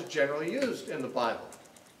 1,000 is generally used in the Bible.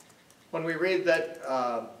 When we read that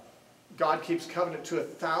God keeps covenant to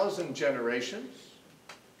 1,000 generations,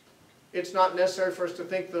 it's not necessary for us to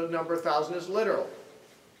think the number 1,000 is literal.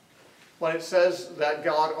 When it says that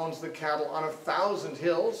God owns the cattle on 1,000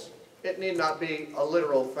 hills, it need not be a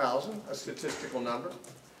literal 1,000, a statistical number.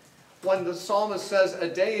 When the psalmist says a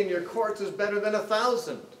day in your courts is better than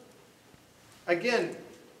 1,000, again,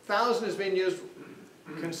 1,000 is being used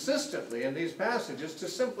consistently in these passages to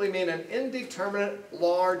simply mean an indeterminate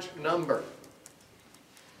large number.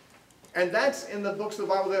 And that's in the books of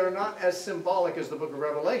the Bible that are not as symbolic as the book of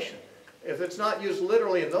Revelation. If it's not used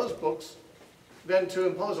literally in those books, then to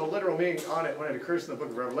impose a literal meaning on it when it occurs in the book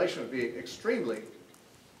of Revelation would be extremely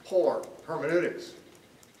poor hermeneutics.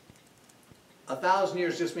 1,000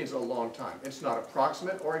 years just means a long time. It's not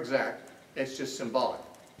approximate or exact. It's just symbolic.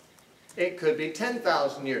 It could be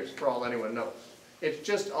 10,000 years for all anyone knows. It's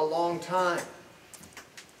just a long time.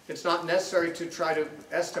 It's not necessary to try to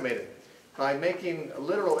estimate it. By making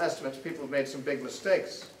literal estimates, people have made some big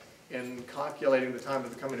mistakes in calculating the time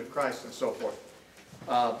of the coming of Christ and so forth.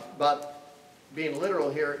 But being literal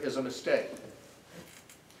here is a mistake.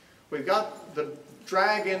 We've got the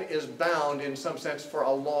dragon is bound in some sense for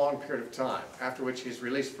a long period of time, after which he's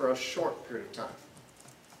released for a short period of time.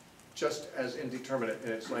 Just as indeterminate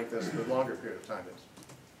in its length as the longer period of time is.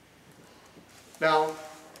 Now,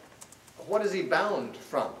 what is he bound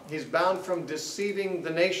from? He's bound from deceiving the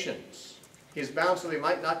nations. He's bound so that he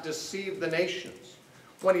might not deceive the nations.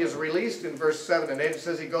 When he is released in verse 7 and 8, it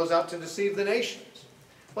says he goes out to deceive the nations.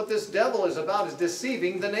 What this devil is about is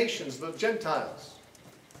deceiving the nations, the Gentiles.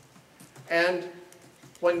 And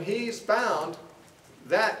when he's bound,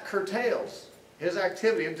 that curtails his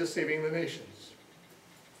activity of deceiving the nations.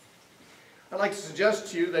 I'd like to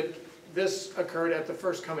suggest to you that this occurred at the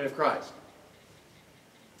first coming of Christ.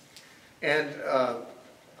 And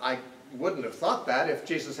I wouldn't have thought that if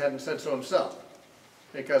Jesus hadn't said so himself,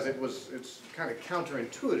 because it's kind of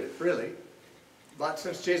counterintuitive, really. But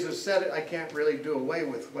since Jesus said it, I can't really do away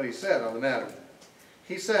with what he said on the matter.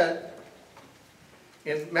 He said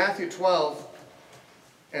in Matthew 12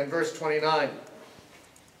 and verse 29,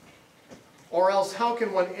 or else how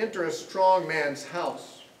can one enter a strong man's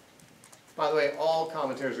house? By the way, all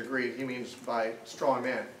commentators agree he means by strong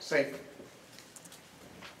man, Satan.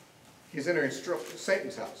 He's entering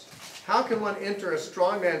Satan's house. How can one enter a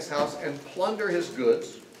strong man's house and plunder his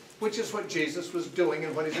goods, which is what Jesus was doing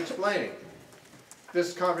and what he's explaining.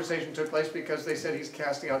 This conversation took place because they said he's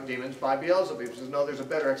casting out demons by Beelzebub. He says, no, there's a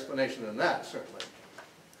better explanation than that, certainly.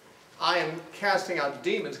 I am casting out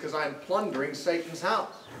demons because I am plundering Satan's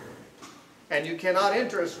house. And you cannot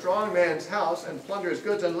enter a strong man's house and plunder his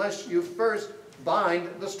goods unless you first bind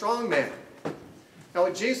the strong man. Now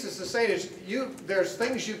what Jesus is saying is, there's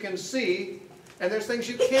things you can see, and there's things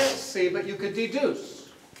you can't see, but you could deduce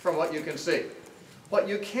from what you can see. What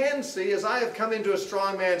you can see is I have come into a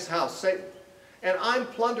strong man's house, Satan, and I'm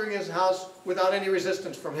plundering his house without any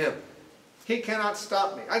resistance from him. He cannot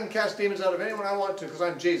stop me. I can cast demons out of anyone I want to because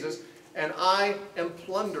I'm Jesus, and I am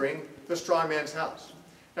plundering the strong man's house.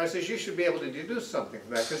 Now he says you should be able to deduce something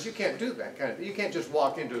from that, because you can't do that kind of thing. You can't just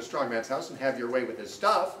walk into a strong man's house and have your way with his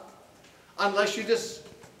stuff, unless you just,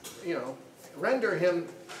 render him,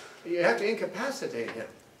 you have to incapacitate him.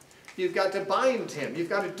 You've got to bind him. You've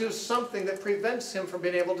got to do something that prevents him from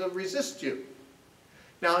being able to resist you.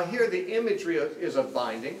 Now here the imagery is of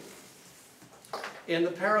binding. In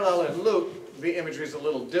the parallel in Luke, the imagery is a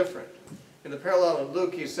little different. In the parallel in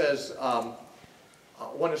Luke, he says,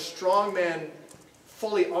 when a strong man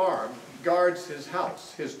fully armed guards his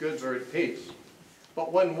house, his goods are at peace.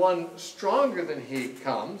 But when one stronger than he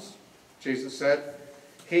comes, Jesus said,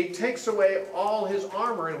 he takes away all his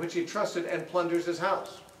armor in which he trusted and plunders his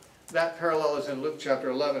house. That parallel is in Luke chapter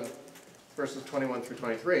 11, verses 21 through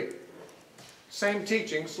 23. Same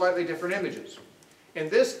teaching, slightly different images. In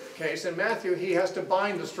this case, in Matthew, he has to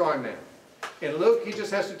bind the strong man. In Luke, he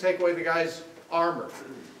just has to take away the guy's armor.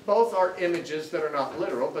 Both are images that are not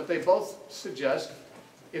literal, but they both suggest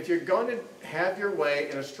if you're going to have your way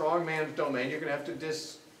in a strong man's domain, you're going to have to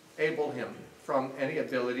disable him from any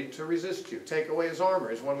ability to resist you. Take away his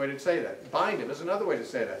armor is one way to say that. Bind him is another way to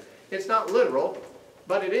say that. It's not literal,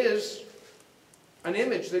 but it is an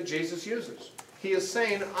image that Jesus uses. He is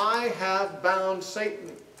saying, I have bound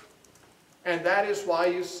Satan, and that is why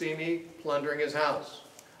you see me plundering his house.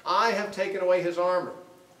 I have taken away his armor.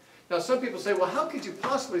 Now some people say, well, how could you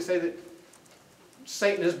possibly say that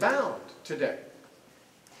Satan is bound today?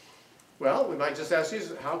 Well, we might just ask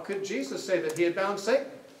Jesus, how could Jesus say that he had bound Satan?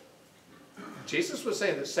 Jesus was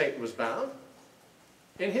saying that Satan was bound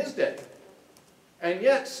in his day. And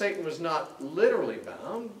yet Satan was not literally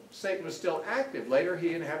bound. Satan was still active. Later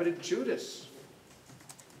he inhabited Judas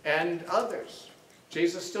and others.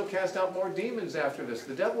 Jesus still cast out more demons after this.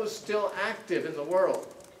 The devil was still active in the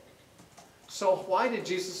world. So why did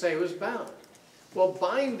Jesus say he was bound? Well,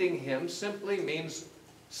 binding him simply means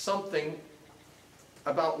something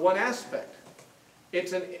about one aspect.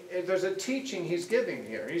 There's a teaching he's giving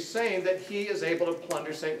here. He's saying that he is able to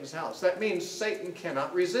plunder Satan's house. That means Satan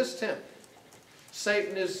cannot resist him.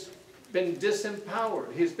 Satan has been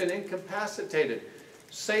disempowered. He's been incapacitated.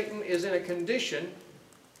 Satan is in a condition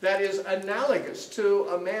that is analogous to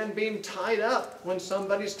a man being tied up when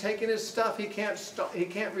somebody's taking his stuff. He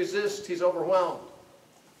can't resist. He's overwhelmed.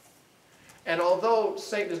 And although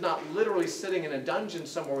Satan is not literally sitting in a dungeon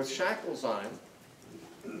somewhere with shackles on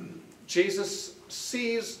him, Jesus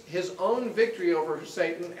sees his own victory over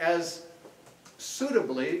Satan as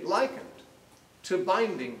suitably likened to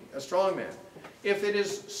binding a strong man. If it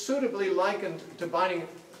is suitably likened to binding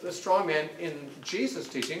the strong man in Jesus'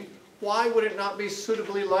 teaching, why would it not be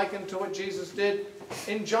suitably likened to what Jesus did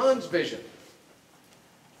in John's vision?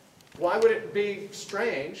 Why would it be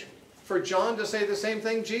strange for John to say the same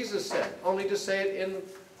thing Jesus said, only to say it in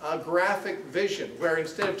a graphic vision, where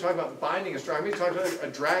instead of talking about binding a strong man, he talks about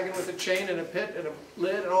a dragon with a chain and a pit and a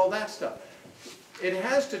lid and all that stuff. It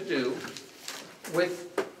has to do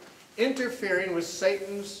with interfering with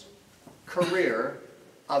Satan's career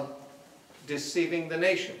of deceiving the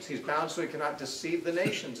nations. He's bound so he cannot deceive the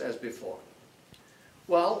nations as before.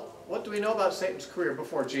 Well, what do we know about Satan's career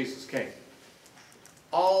before Jesus came?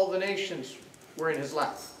 All the nations were in his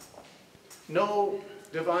lap. No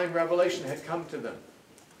divine revelation had come to them.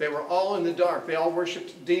 They were all in the dark. They all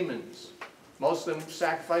worshipped demons. Most of them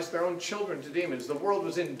sacrificed their own children to demons. The world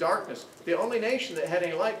was in darkness. The only nation that had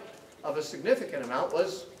any light of a significant amount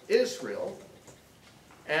was Israel,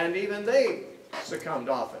 and even they succumbed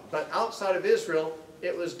often. But outside of Israel,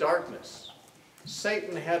 it was darkness.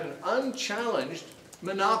 Satan had an unchallenged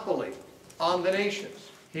monopoly on the nations.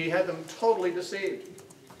 He had them totally deceived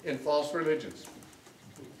in false religions.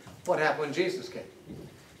 What happened when Jesus came?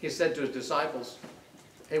 He said to his disciples,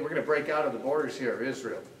 hey, we're going to break out of the borders here of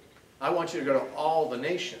Israel. I want you to go to all the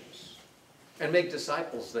nations and make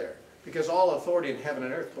disciples there, because all authority in heaven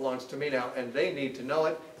and earth belongs to me now, and they need to know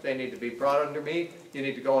it. They need to be brought under me. You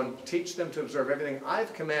need to go and teach them to observe everything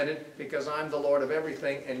I've commanded, because I'm the Lord of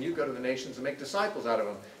everything, and you go to the nations and make disciples out of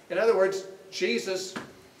them. In other words, Jesus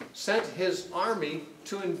sent his army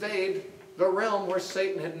to invade the realm where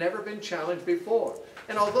Satan had never been challenged before.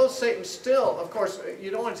 And although Satan still, of course, you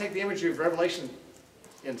don't want to take the imagery of Revelation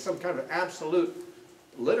in some kind of absolute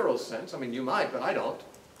literal sense. I mean, you might, but I don't.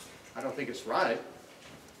 I don't think it's right.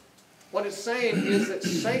 What it's saying is that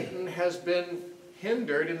Satan has been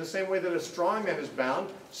hindered in the same way that a strong man is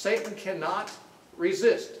bound. Satan cannot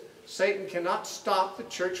resist. Satan cannot stop the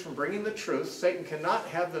church from bringing the truth. Satan cannot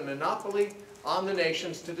have the monopoly on the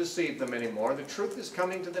nations to deceive them anymore. The truth is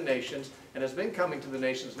coming to the nations, and has been coming to the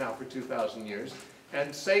nations now for 2,000 years,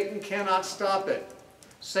 and Satan cannot stop it.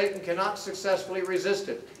 Satan cannot successfully resist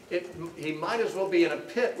it. He might as well be in a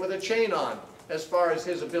pit with a chain on, as far as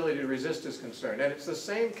his ability to resist is concerned. And it's the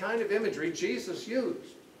same kind of imagery Jesus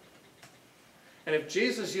used. And if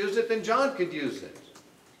Jesus used it, then John could use it.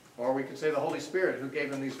 Or we could say the Holy Spirit, who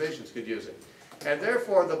gave him these visions, could use it. And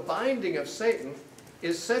therefore, the binding of Satan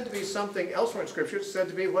is said to be something elsewhere in Scripture. It's said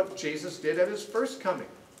to be what Jesus did at his first coming.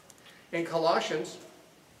 In Colossians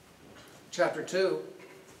chapter 2,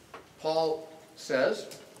 Paul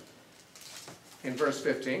says, in verse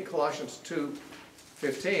 15, Colossians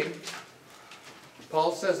 2:15,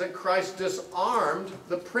 Paul says that Christ disarmed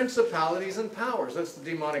the principalities and powers. That's the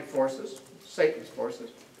demonic forces, Satan's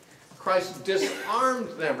forces. Christ disarmed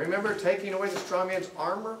them. Remember taking away the strong man's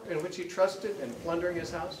armor in which he trusted and plundering his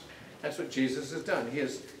house? That's what Jesus has done. He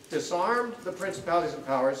has disarmed the principalities and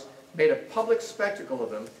powers, made a public spectacle of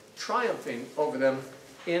them, triumphing over them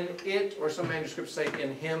in it, or some manuscripts say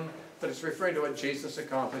in him, but it's referring to what Jesus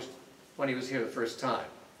accomplished when he was here the first time.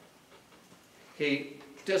 He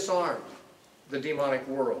disarmed the demonic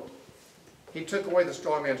world. He took away the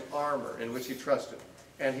strong man's armor in which he trusted,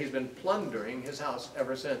 and he's been plundering his house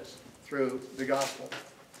ever since through the gospel,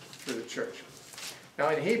 through the church. Now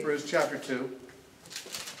in Hebrews chapter 2,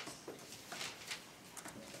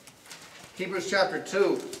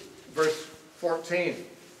 verse 14,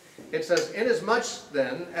 it says, "Inasmuch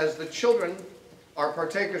then as the children are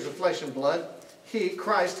partakers of flesh and blood, he,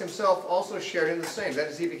 Christ himself, also shared in the same." That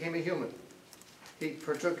is, he became a human. He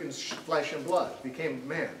partook in flesh and blood, became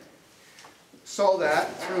man. "So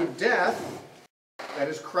that through death," that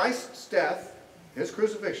is Christ's death, his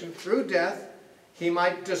crucifixion, "through death he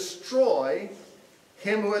might destroy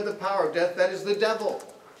him who had the power of death," that is the devil.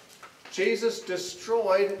 Jesus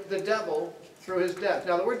destroyed the devil through his death.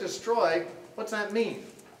 Now the word destroy, what's that mean?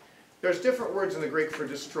 There's different words in the Greek for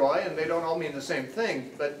destroy, and they don't all mean the same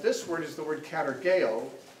thing, but this word is the word katergeo,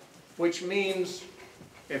 which means,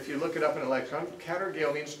 if you look it up in a lexicon,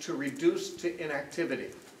 katergeo means to reduce to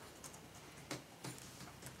inactivity.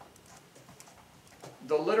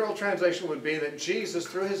 The literal translation would be that Jesus,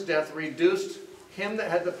 through his death, reduced him that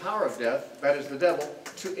had the power of death, that is the devil,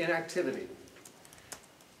 to inactivity.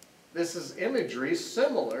 This is imagery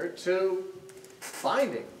similar to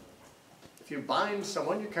binding. If you bind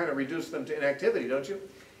someone, you kind of reduce them to inactivity, don't you?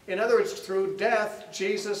 In other words, through death,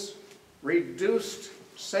 Jesus reduced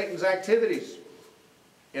Satan's activities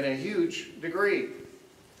in a huge degree,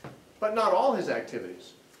 but not all his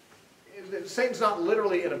activities. Satan's not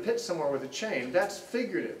literally in a pit somewhere with a chain. That's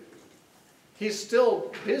figurative. He's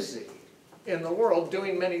still busy in the world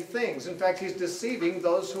doing many things. In fact, he's deceiving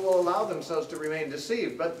those who will allow themselves to remain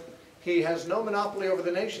deceived, but he has no monopoly over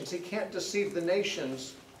the nations. He can't deceive the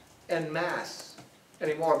nations en masse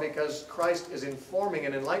anymore because Christ is informing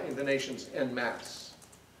and enlightening the nations en masse.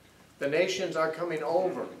 The nations are coming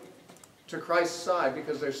over to Christ's side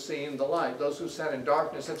because they're seeing the light. Those who sat in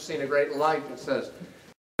darkness have seen a great light, it says,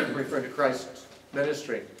 referring to Christ's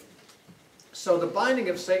ministry. So the binding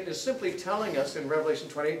of Satan is simply telling us in Revelation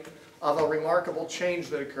 20 of a remarkable change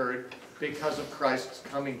that occurred because of Christ's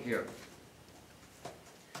coming here.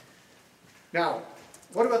 Now,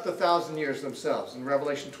 what about the 1,000 years themselves? In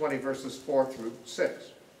Revelation 20, verses 4 through 6.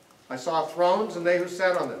 "I saw thrones and they who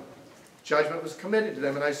sat on them. Judgment was committed to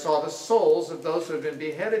them, and I saw the souls of those who had been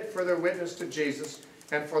beheaded for their witness to Jesus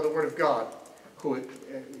and for the word of God, who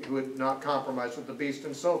had not compromised with the beast,"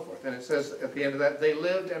 and so forth. And it says at the end of that, "They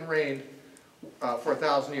lived and reigned for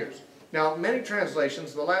 1,000 years. Now, many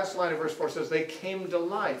translations, the last line of verse 4 says, "They came to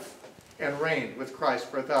life and reigned with Christ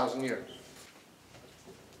for 1,000 years.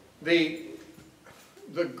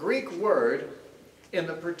 The Greek word in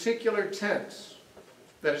the particular tense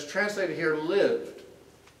that is translated here, lived,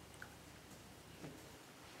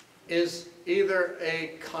 is either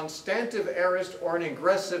a constantive aorist or an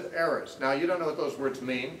ingressive aorist. Now, you don't know what those words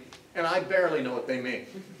mean, and I barely know what they mean.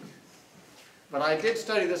 But I did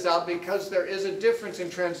study this out because there is a difference in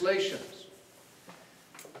translations.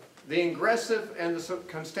 The ingressive and the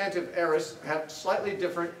constantive aorist have slightly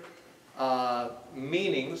different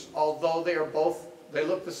meanings, although they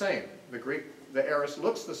look the same. The aorist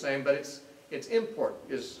looks the same, but its import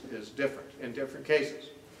is different in different cases.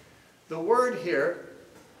 The word here,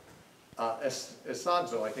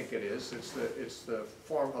 esadzo, I think it is. It's the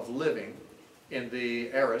form of living in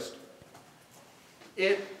the aorist.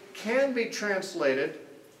 It can be translated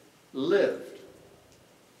lived,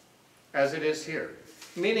 as it is here,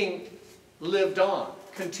 meaning lived on,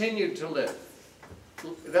 continued to live.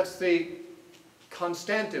 That's the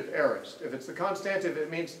constantive aorist. If it's the constantive,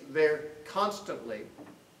 it means they're constantly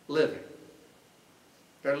living.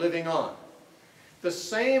 They're living on. The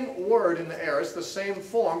same word in the aorist, the same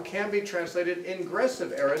form, can be translated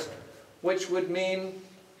ingressive aorist, which would mean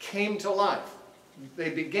came to life. They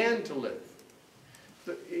began to live.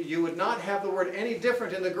 You would not have the word any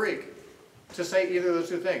different in the Greek to say either of those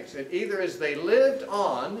two things. It either is they lived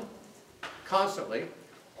on constantly,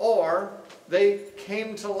 or they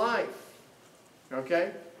came to life.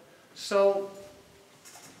 Okay? So,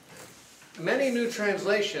 many new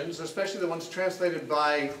translations, especially the ones translated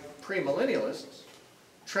by premillennialists,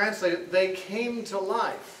 translated, they came to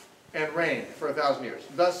life and reigned for 1,000 years,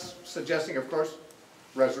 thus suggesting, of course,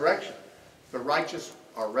 resurrection. The righteous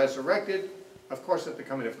are resurrected, of course, at the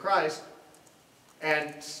coming of Christ,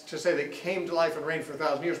 and to say they came to life and reigned for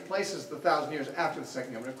 1,000 years places the 1,000 years after the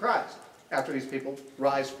second coming of Christ. After these people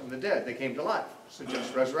rise from the dead, they came to life,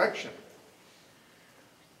 suggests resurrection.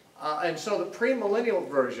 And so the premillennial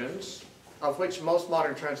versions, of which most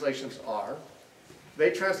modern translations are,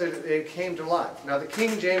 they translated it came to life. Now the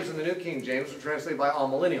King James and the New King James were translated by all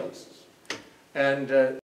millennialists.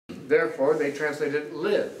 And therefore they translated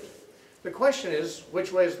lived. The question is,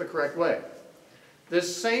 which way is the correct way?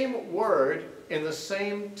 This same word in the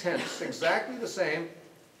same tense, exactly the same,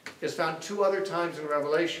 is found 2 other times in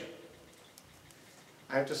Revelation.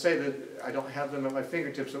 I have to say that I don't have them at my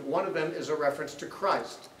fingertips, but one of them is a reference to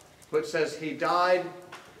Christ, which says he died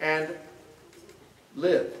and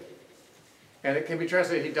lived. And it can be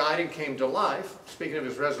translated, he died and came to life, speaking of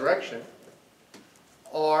his resurrection.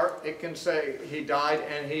 Or it can say, he died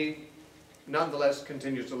and he nonetheless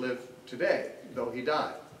continues to live today, though he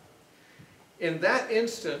died. In that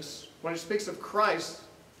instance, when it speaks of Christ,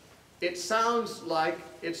 it sounds like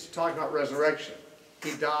it's talking about resurrection.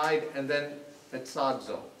 He died and then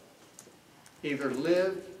etsadzo, either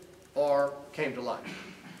lived or came to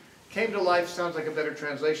life. Came to life sounds like a better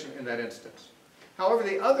translation in that instance. However,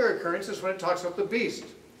 the other occurrence is when it talks about the beast,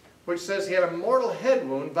 which says he had a mortal head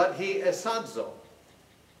wound, but he etsadzo.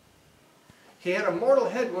 He had a mortal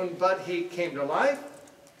head wound, but he came to life,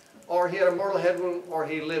 or he had a mortal head wound, or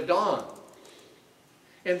he lived on.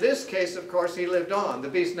 In this case, of course, he lived on. The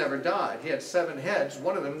beast never died. He had 7 heads.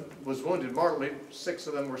 One of them was wounded mortally. 6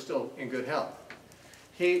 of them were still in good health.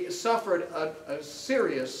 He suffered a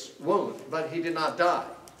serious wound, but he did not die.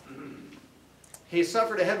 He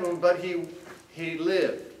suffered a head wound, but he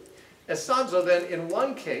lived. Etsadzo then, in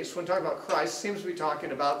one case, when talking about Christ, seems to be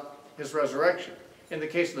talking about his resurrection. In the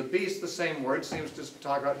case of the beast, the same word seems to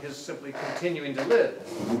talk about his simply continuing to live.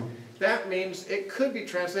 That means it could be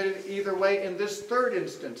translated either way in this 3rd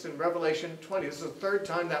instance in Revelation 20. This is the 3rd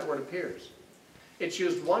time that word appears. It's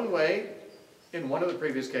used one way in one of the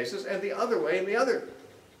previous cases and the other way in the other,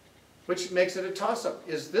 which makes it a toss-up.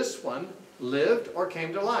 Is this one lived or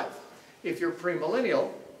came to life? If you're premillennial,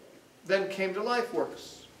 then came to life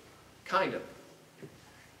works, kind of.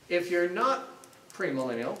 If you're not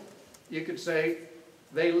premillennial, you could say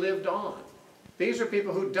they lived on. These are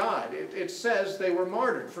people who died. It says they were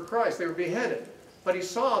martyred for Christ. They were beheaded. But he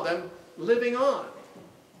saw them living on.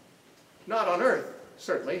 Not on earth,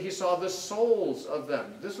 certainly. He saw the souls of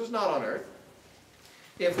them. This was not on earth.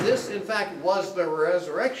 If this, in fact, was the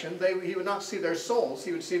resurrection, he would not see their souls.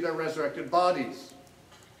 He would see their resurrected bodies.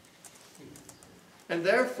 And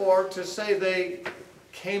therefore, to say they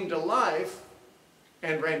came to life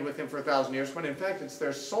and reigned with him for 1,000 years, when in fact it's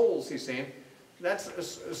their souls he's seen, that's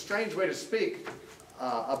a strange way to speak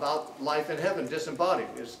about life in heaven, disembodied,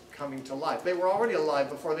 is coming to life. They were already alive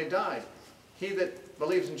before they died. He that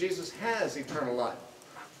believes in Jesus has eternal life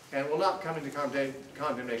and will not come into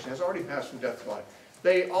condemnation, has already passed from death to life.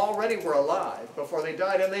 They already were alive before they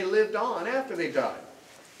died, and they lived on after they died.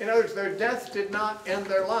 In other words, their death did not end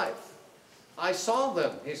their life. I saw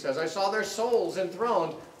them, he says. I saw their souls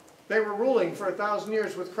enthroned. They were ruling for 1,000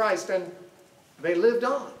 years with Christ, and they lived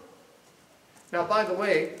on. Now, by the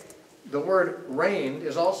way, the word reigned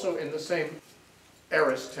is also in the same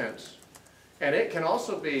aorist tense. And it can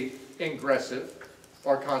also be ingressive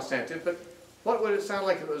or constantive, but what would it sound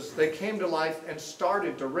like if it was they came to life and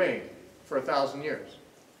started to reign for 1,000 years?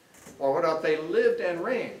 Or what about they lived and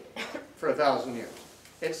reigned for 1,000 years?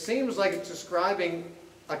 It seems like it's describing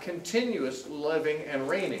a continuous living and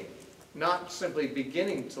reigning, not simply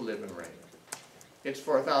beginning to live and reign. It's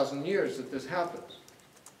for 1,000 years that this happens.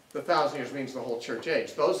 The 1,000 years means the whole church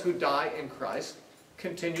age. Those who die in Christ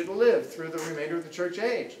continue to live through the remainder of the church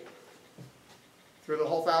age, through the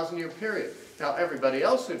whole 1,000-year period. Now, everybody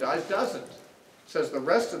else who dies doesn't. It says the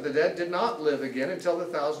rest of the dead did not live again until the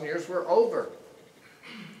 1,000 years were over.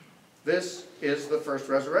 This is the first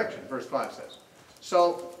resurrection, verse 5 says.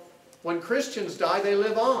 So, when Christians die, they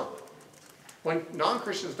live on. When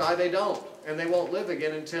non-Christians die, they don't. And they won't live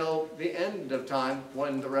again until the end of time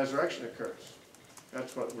when the resurrection occurs.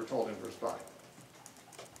 That's what we're told in verse 5.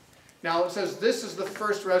 Now it says this is the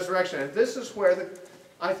first resurrection. And this is where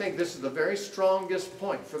I think this is the very strongest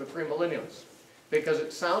point for the premillennialists. Because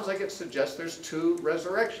it sounds like it suggests there's 2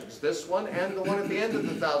 resurrections. This one and the one at the end of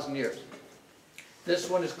the 1,000 years. This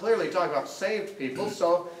one is clearly talking about saved people,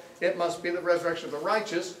 so it must be the resurrection of the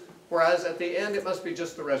righteous. Whereas at the end it must be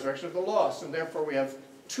just the resurrection of the lost. And therefore we have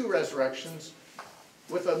 2 resurrections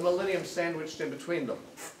with a millennium sandwiched in between them.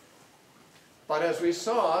 But as we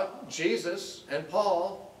saw, Jesus and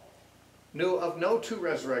Paul knew of no 2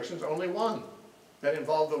 resurrections, only one that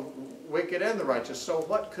involved the wicked and the righteous. So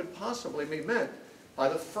what could possibly be meant by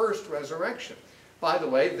the first resurrection? By the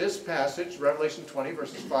way, this passage, Revelation 20,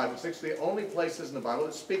 verses 5 and 6, are the only places in the Bible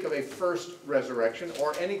that speak of a first resurrection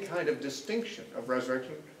or any kind of distinction of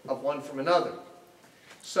resurrection of one from another.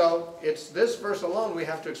 So it's this verse alone we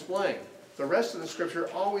have to explain. The rest of the scripture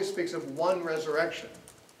always speaks of one resurrection.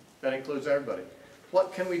 That includes everybody.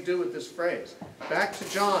 What can we do with this phrase? Back to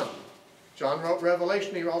John. John wrote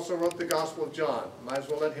Revelation. He also wrote the Gospel of John. Might as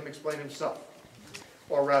well let him explain himself.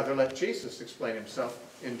 Or rather, let Jesus explain himself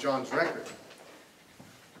in John's record.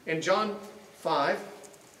 In John 5,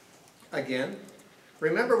 again,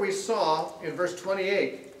 remember we saw in verse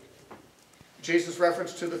 28, Jesus'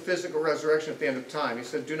 reference to the physical resurrection at the end of time. He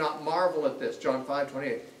said, do not marvel at this, John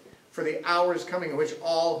 5:28. For the hour is coming in which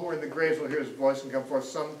all who are in the graves will hear his voice and come forth,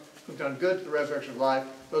 some who've done good to the resurrection of life,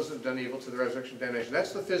 those who have done evil to the resurrection of damnation.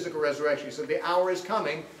 That's the physical resurrection. He said, the hour is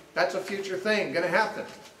coming. That's a future thing, going to happen.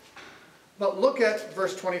 But look at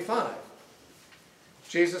verse 25.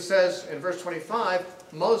 Jesus says in verse 25,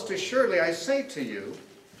 most assuredly I say to you,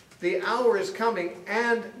 the hour is coming,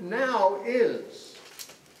 and now is,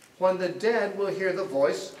 when the dead will hear the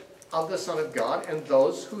voice of the Son of God, and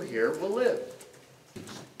those who hear will live.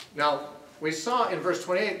 Now, we saw in verse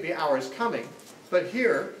 28, the hour is coming, but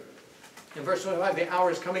here, in verse 25, the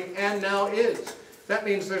hour is coming, and now is. That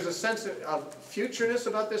means there's a sense of futureness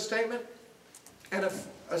about this statement, and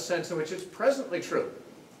a sense in which it's presently true.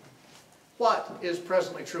 What is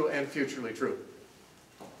presently true and futurely true?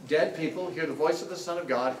 Dead people hear the voice of the Son of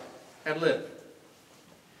God and live.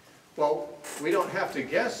 Well, we don't have to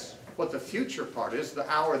guess what the future part is, the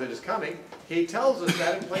hour that is coming. He tells us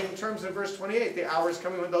that in plain terms in verse 28. The hour is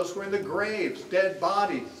coming when those who are in the graves, dead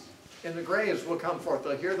bodies in the graves, will come forth.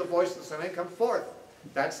 They'll hear the voice of the Son and come forth.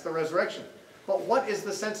 That's the resurrection. But what is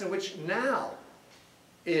the sense in which now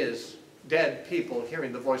is dead people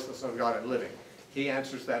hearing the voice of the Son of God and living? He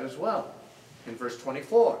answers that as well in verse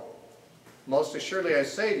 24. Most assuredly I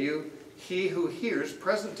say to you, he who hears,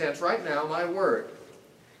 present tense, right now, my word,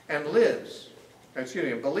 and lives,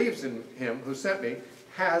 and believes in him who sent me,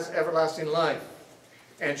 has everlasting life,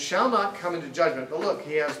 and shall not come into judgment. But look,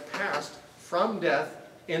 he has passed from death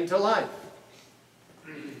into life.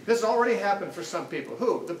 This has already happened for some people.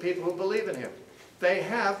 Who? The people who believe in him. They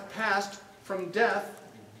have passed from death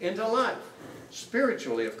into life.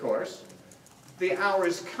 Spiritually, of course, the hour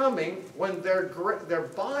is coming when their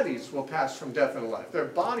bodies will pass from death into life. Their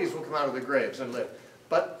bodies will come out of the graves and live.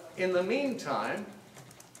 But in the meantime,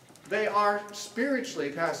 they are spiritually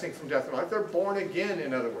passing from death into life. They're born again,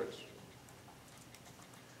 in other words.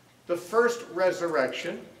 The first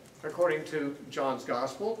resurrection, according to John's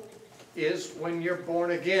Gospel, is when you're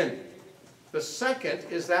born again. The second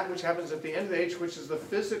is that which happens at the end of the age, which is the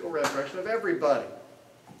physical resurrection of everybody.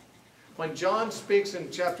 When John speaks in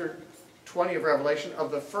chapter 20 of Revelation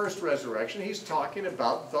of the first resurrection, he's talking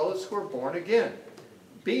about those who are born again.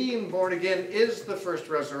 Being born again is the first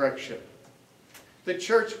resurrection. The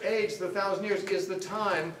church age, the 1,000 years, is the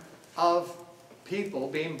time of people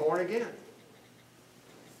being born again,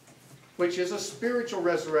 which is a spiritual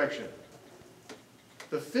resurrection.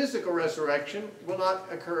 The physical resurrection will not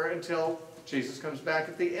occur until Jesus comes back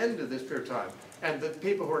at the end of this period of time. And the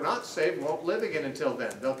people who are not saved won't live again until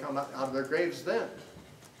then. They'll come out of their graves then.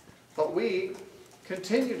 But we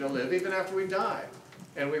continue to live even after we die,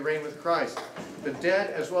 and we reign with Christ. The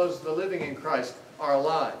dead, as well as the living in Christ, are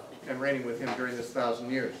alive and reigning with him during this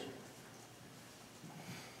 1,000 years.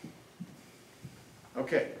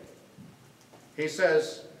 Okay. He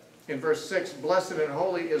says in verse 6, blessed and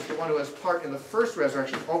holy is the one who has part in the first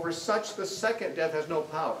resurrection. Over such the second death has no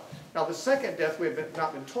power. Now the second death we have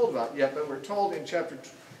not been told about yet, but we're told in chapter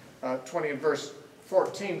 20 and verse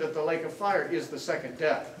 14 that the lake of fire is the second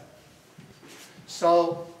death.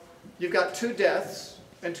 So you've got two deaths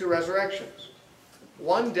and two resurrections.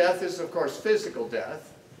 One death is, of course, physical death.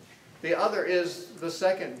 The other is the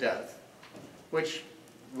second death, which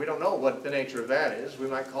we don't know what the nature of that is. We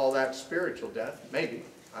might call that spiritual death, maybe.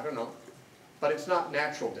 I don't know. But it's not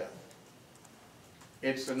natural death.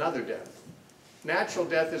 It's another death. Natural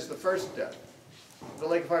death is the first death. The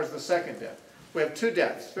lake of fire is the second death. We have two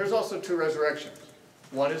deaths. There's also two resurrections.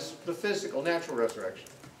 One is the physical, natural resurrection.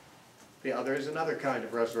 The other is another kind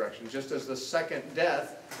of resurrection. Just as the second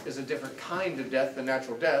death is a different kind of death than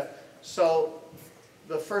natural death, so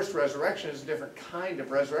the first resurrection is a different kind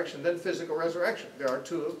of resurrection than physical resurrection. There are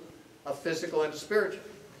two, a physical and a spiritual.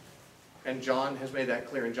 And John has made that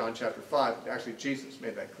clear in John chapter 5. Actually, Jesus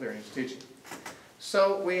made that clear in his teaching.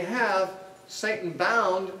 So we have Satan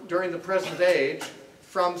bound during the present age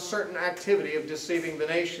from certain activity of deceiving the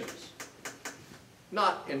nations.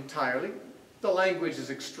 Not entirely. The language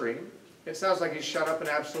is extreme. It sounds like he's shut up and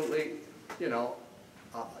absolutely,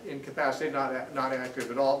 incapacitated, not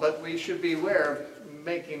active at all. But we should be aware of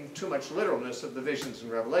making too much literalness of the visions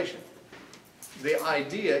in Revelation. the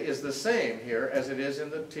idea is the same here as it is in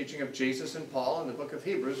the teaching of Jesus and Paul in the book of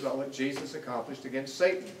Hebrews about what Jesus accomplished against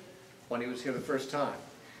Satan when he was here the first time.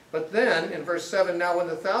 But then, in verse 7, now when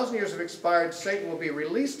the 1,000 years have expired, Satan will be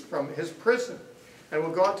released from his prison and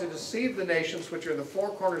will go out to deceive the nations which are in the four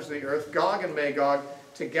corners of the earth, Gog and Magog,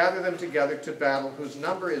 to gather them together to battle, whose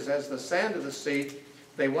number is as the sand of the sea.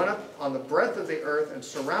 They went up on the breadth of the earth and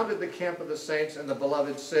surrounded the camp of the saints and the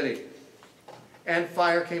beloved city. And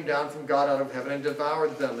fire came down from God out of heaven and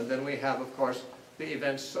devoured them. And then we have, of course, the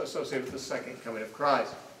events associated with the second coming of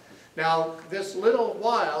Christ. Now, this little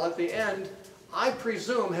while at the end, I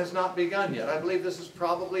presume, has not begun yet. I believe this is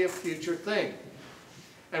probably a future thing.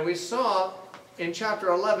 And we saw in chapter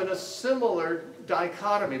 11 a similar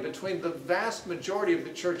dichotomy between the vast majority of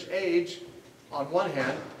the church age on one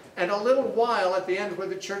hand, and a little while at the end where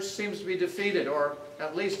the church seems to be defeated, or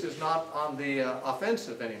at least is not on the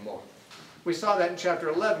offensive anymore. We saw that in chapter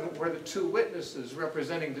 11 where the two witnesses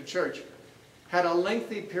representing the church had a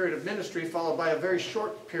lengthy period of ministry followed by a very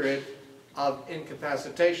short period of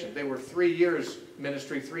incapacitation. They were 3 years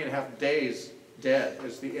ministry, 3.5 days dead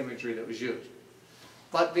is the imagery that was used.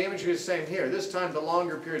 But the imagery is the same here. This time the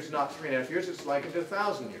longer period is not 3.5 years, it's likened to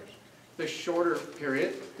 1,000 years. The shorter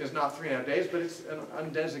period is not 3.5 days, but it's an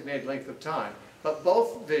undesignated length of time. But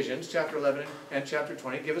both visions, chapter 11 and chapter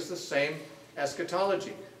 20, give us the same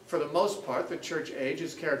eschatology. For the most part, the church age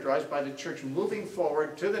is characterized by the church moving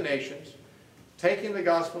forward to the nations, taking the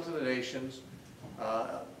gospel to the nations,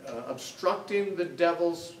 obstructing the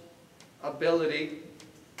devil's ability,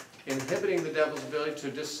 inhibiting the devil's ability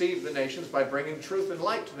to deceive the nations by bringing truth and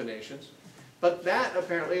light to the nations. But that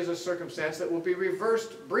apparently is a circumstance that will be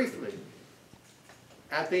reversed briefly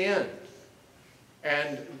at the end.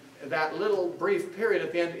 And that little brief period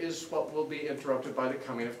at the end is what will be interrupted by the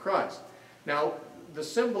coming of Christ. Now, the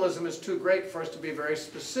symbolism is too great for us to be very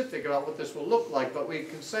specific about what this will look like, but we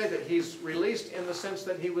can say that he's released in the sense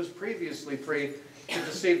that he was previously free to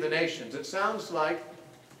deceive the nations. It sounds like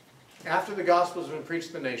after the gospel has been preached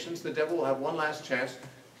to the nations, the devil will have one last chance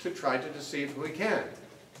to try to deceive who he can.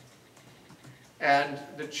 And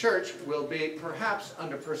the church will be perhaps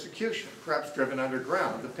under persecution, perhaps driven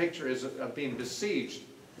underground. The picture is of being besieged.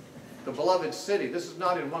 The beloved city, this is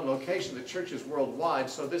not in one location. The church is worldwide,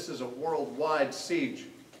 so this is a worldwide siege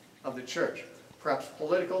of the church. Perhaps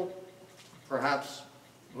political, perhaps,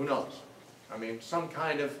 who knows? I mean, some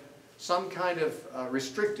kind of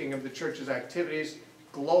restricting of the church's activities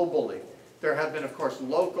globally. There have been, of course,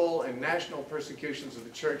 local and national persecutions of the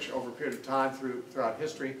church over a period of time throughout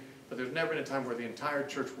history, but there's never been a time where the entire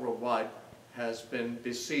church worldwide has been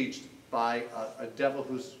besieged by a devil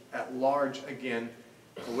who's at large again,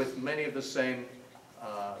 with many of the same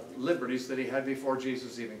liberties that he had before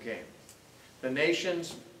Jesus even came. The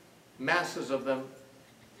nations, masses of them,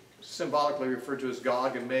 symbolically referred to as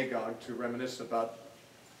Gog and Magog, to reminisce about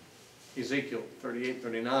Ezekiel 38,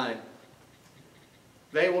 39.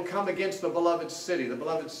 They will come against the beloved city. The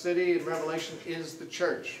beloved city in Revelation is the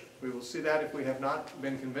church. We will see that if we have not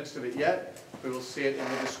been convinced of it yet. We will see it in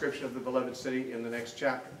the description of the beloved city in the next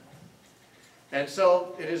chapter. And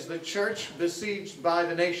so it is the church besieged by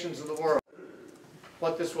the nations of the world.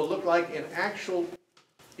 What this will look like in actual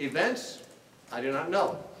events, I do not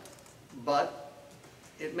know. But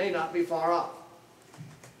it may not be far off.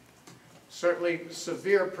 Certainly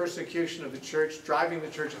severe persecution of the church, driving the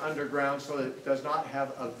church underground so that it does not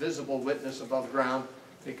have a visible witness above ground,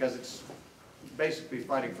 because it's basically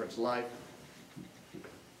fighting for its life,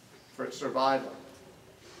 for its survival.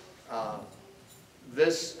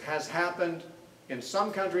 This has happened in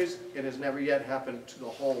some countries. It has never yet happened to the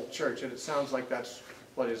whole church, and it sounds like that's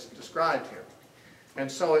what is described here. And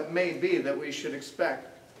so it may be that we should expect,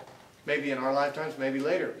 maybe in our lifetimes, maybe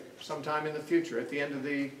later, sometime in the future, at the end of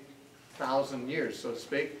the 1,000 years, so to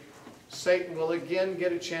speak, Satan will again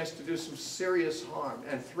get a chance to do some serious harm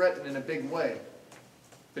and threaten in a big way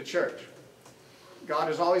the church. God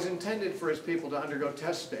has always intended for his people to undergo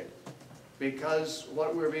testing, because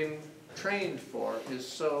what we're being trained for is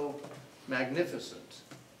so magnificent.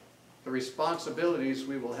 The responsibilities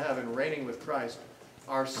we will have in reigning with Christ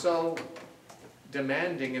are so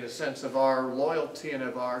demanding, in a sense, of our loyalty and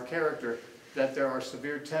of our character, that there are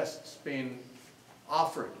severe tests being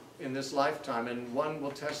offered in this lifetime, and one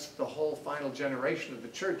will test the whole final generation of the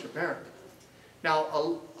church, apparently. Now,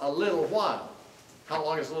 a little while. How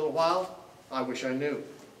long is a little while? I wish I knew.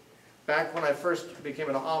 Back when I first became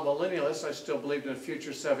an amillennialist, I still believed in a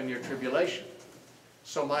future 7-year tribulation.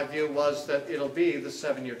 So my view was that it'll be the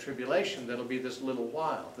 7-year tribulation that'll be this little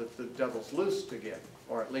while, that the devil's loosed again,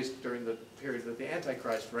 or at least during the period that the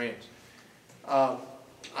Antichrist reigns.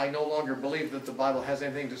 I no longer believe that the Bible has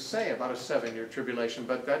anything to say about a 7-year tribulation,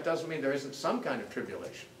 but that doesn't mean there isn't some kind of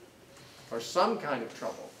tribulation or some kind of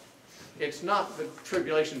trouble. It's not the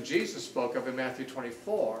tribulation Jesus spoke of in Matthew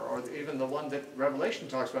 24, or even the one that Revelation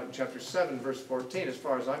talks about in chapter 7, verse 14, as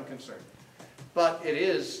far as I'm concerned. But it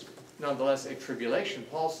is, nonetheless, a tribulation.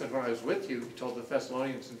 Paul said, when I was with you, he told the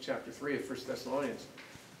Thessalonians in chapter 3 of 1 Thessalonians,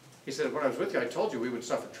 he said, when I was with you, I told you we would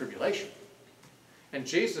suffer tribulation. And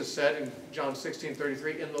Jesus said in John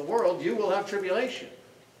 16:33, in the world you will have tribulation.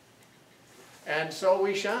 And so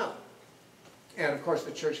we shall. And of course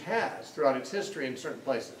the church has throughout its history in certain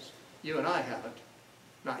places. You and I haven't,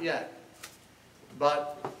 not yet.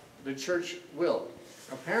 But the church will,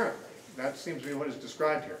 apparently. That seems to be what is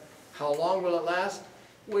described here. How long will it last?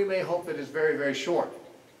 We may hope that it's very, very short,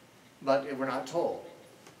 but we're not told.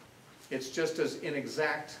 It's just as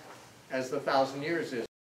inexact as the 1,000 years is.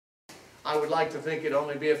 I would like to think it'd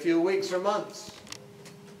only be a few weeks or months.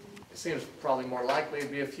 It seems probably more likely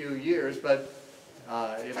it'd be a few years, but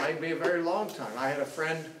it might be a very long time. I had a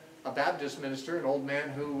friend, a Baptist minister, an old man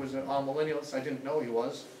who was an amillennialist. I didn't know he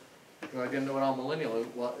was, because I didn't know what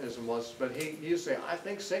amillennialism was, but he used to say, I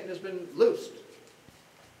think Satan has been loosed.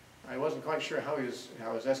 I wasn't quite sure how his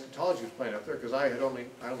eschatology was playing out there, because I only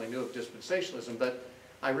knew of dispensationalism, but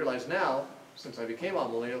I realize now, since I became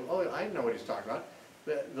amillennial, oh, I know what he's talking about.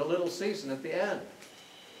 The little season at the end.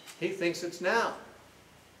 He thinks it's now.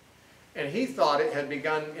 And he thought it had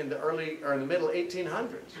begun in the middle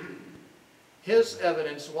 1800s. His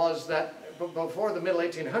evidence was that before the middle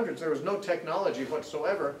 1800s there was no technology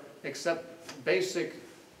whatsoever except basic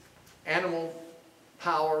animal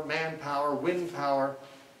power, manpower, wind power,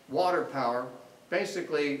 water power.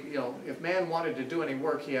 Basically, you know, if man wanted to do any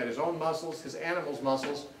work, he had his own muscles, his animals'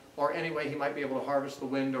 muscles, or any way he might be able to harvest the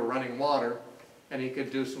wind or running water, and he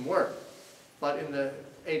could do some work. But in the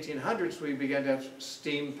 1800s we began to have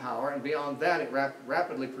steam power, and beyond that it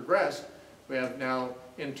rapidly progressed. We have now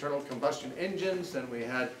internal combustion engines, then we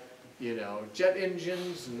had, you know, jet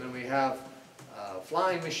engines, and then we have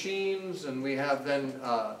flying machines, and we have then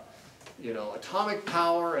you know, atomic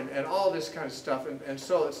power, and all this kind of stuff. And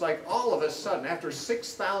so it's like all of a sudden, after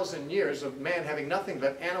 6,000 years of man having nothing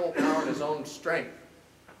but animal power and his own strength,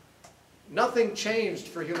 nothing changed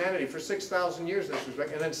for humanity for 6,000 years in this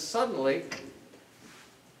respect. And then suddenly,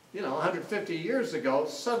 you know, 150 years ago,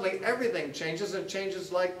 suddenly everything changes, and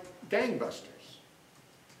changes like gangbusters.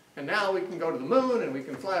 And now we can go to the moon, and we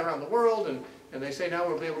can fly around the world, and they say now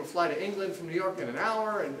we'll be able to fly to England from New York in an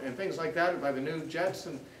hour, and things like that by the new jets.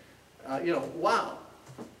 And, you know, wow,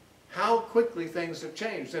 how quickly things have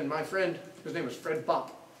changed. And my friend, his name was Fred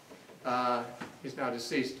Buck, he's now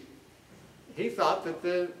deceased, he thought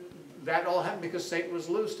that that all happened because Satan was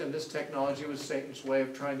loosed, and this technology was Satan's way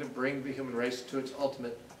of trying to bring the human race to its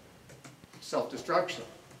ultimate self-destruction.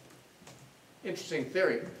 Interesting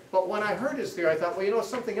theory. But when I heard his theory, I thought, well, you know,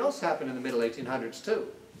 something else happened in the middle 1800s too.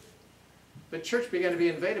 The church began to be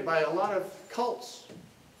invaded by a lot of cults.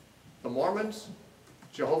 The Mormons,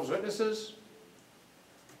 Jehovah's Witnesses,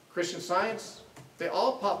 Christian Science, they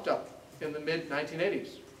all popped up in the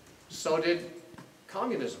mid-1980s. So did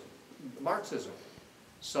communism, Marxism.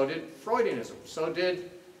 So did Freudianism. So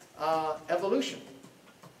did evolution.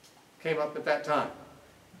 Came up at that time.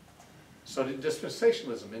 So did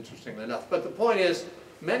dispensationalism, interestingly enough. But the point is,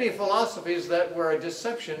 many philosophies that were a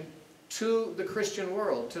deception to the Christian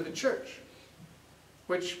world, to the church,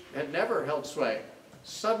 which had never held sway,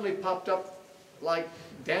 suddenly popped up like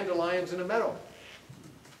dandelions in a meadow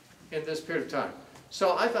in this period of time.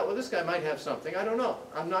 So I thought, well, this guy might have something. I don't know.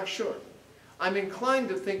 I'm not sure. I'm inclined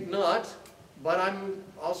to think not, but I'm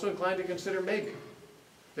also inclined to consider maybe.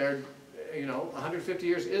 There, you know, 150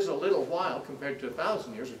 years is a little while compared to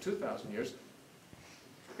 1,000 years or 2,000 years.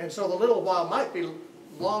 And so the little while might be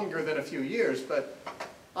longer than a few years, but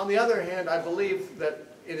on the other hand, I believe that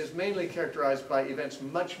it is mainly characterized by events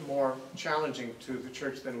much more challenging to the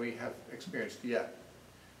church than we have experienced yet.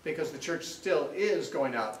 Because the church still is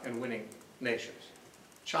going out and winning nations.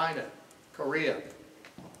 China, Korea,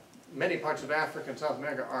 many parts of Africa and South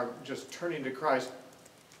America are just turning to Christ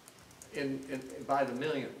by the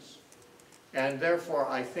millions. And therefore,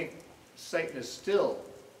 I think Satan is still,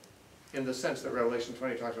 in the sense that Revelation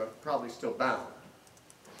 20 talks about, probably still bound.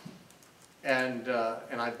 And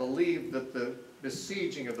I believe that the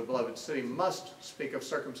besieging of the beloved city must speak of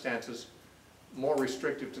circumstances more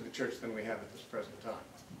restrictive to the church than we have at this present time.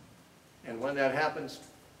 And when that happens,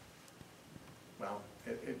 well,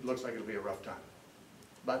 it looks like it'll be a rough time.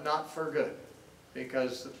 But not for good,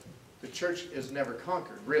 because the church is never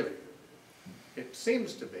conquered, really. It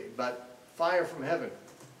seems to be, but fire from heaven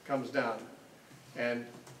comes down. And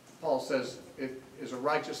Paul says, is a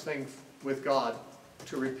righteous thing with God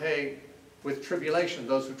to repay with tribulation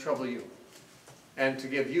those who trouble you, and to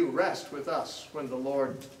give you rest with us when the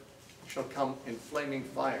Lord shall come in flaming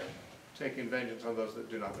fire, taking vengeance on those that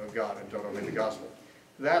do not know God and don't obey the gospel.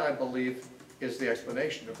 That, I believe, is the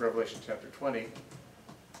explanation of Revelation chapter 20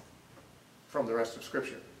 from the rest of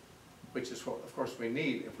Scripture, which is what, of course, we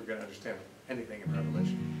need if we're going to understand anything in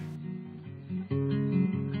Revelation.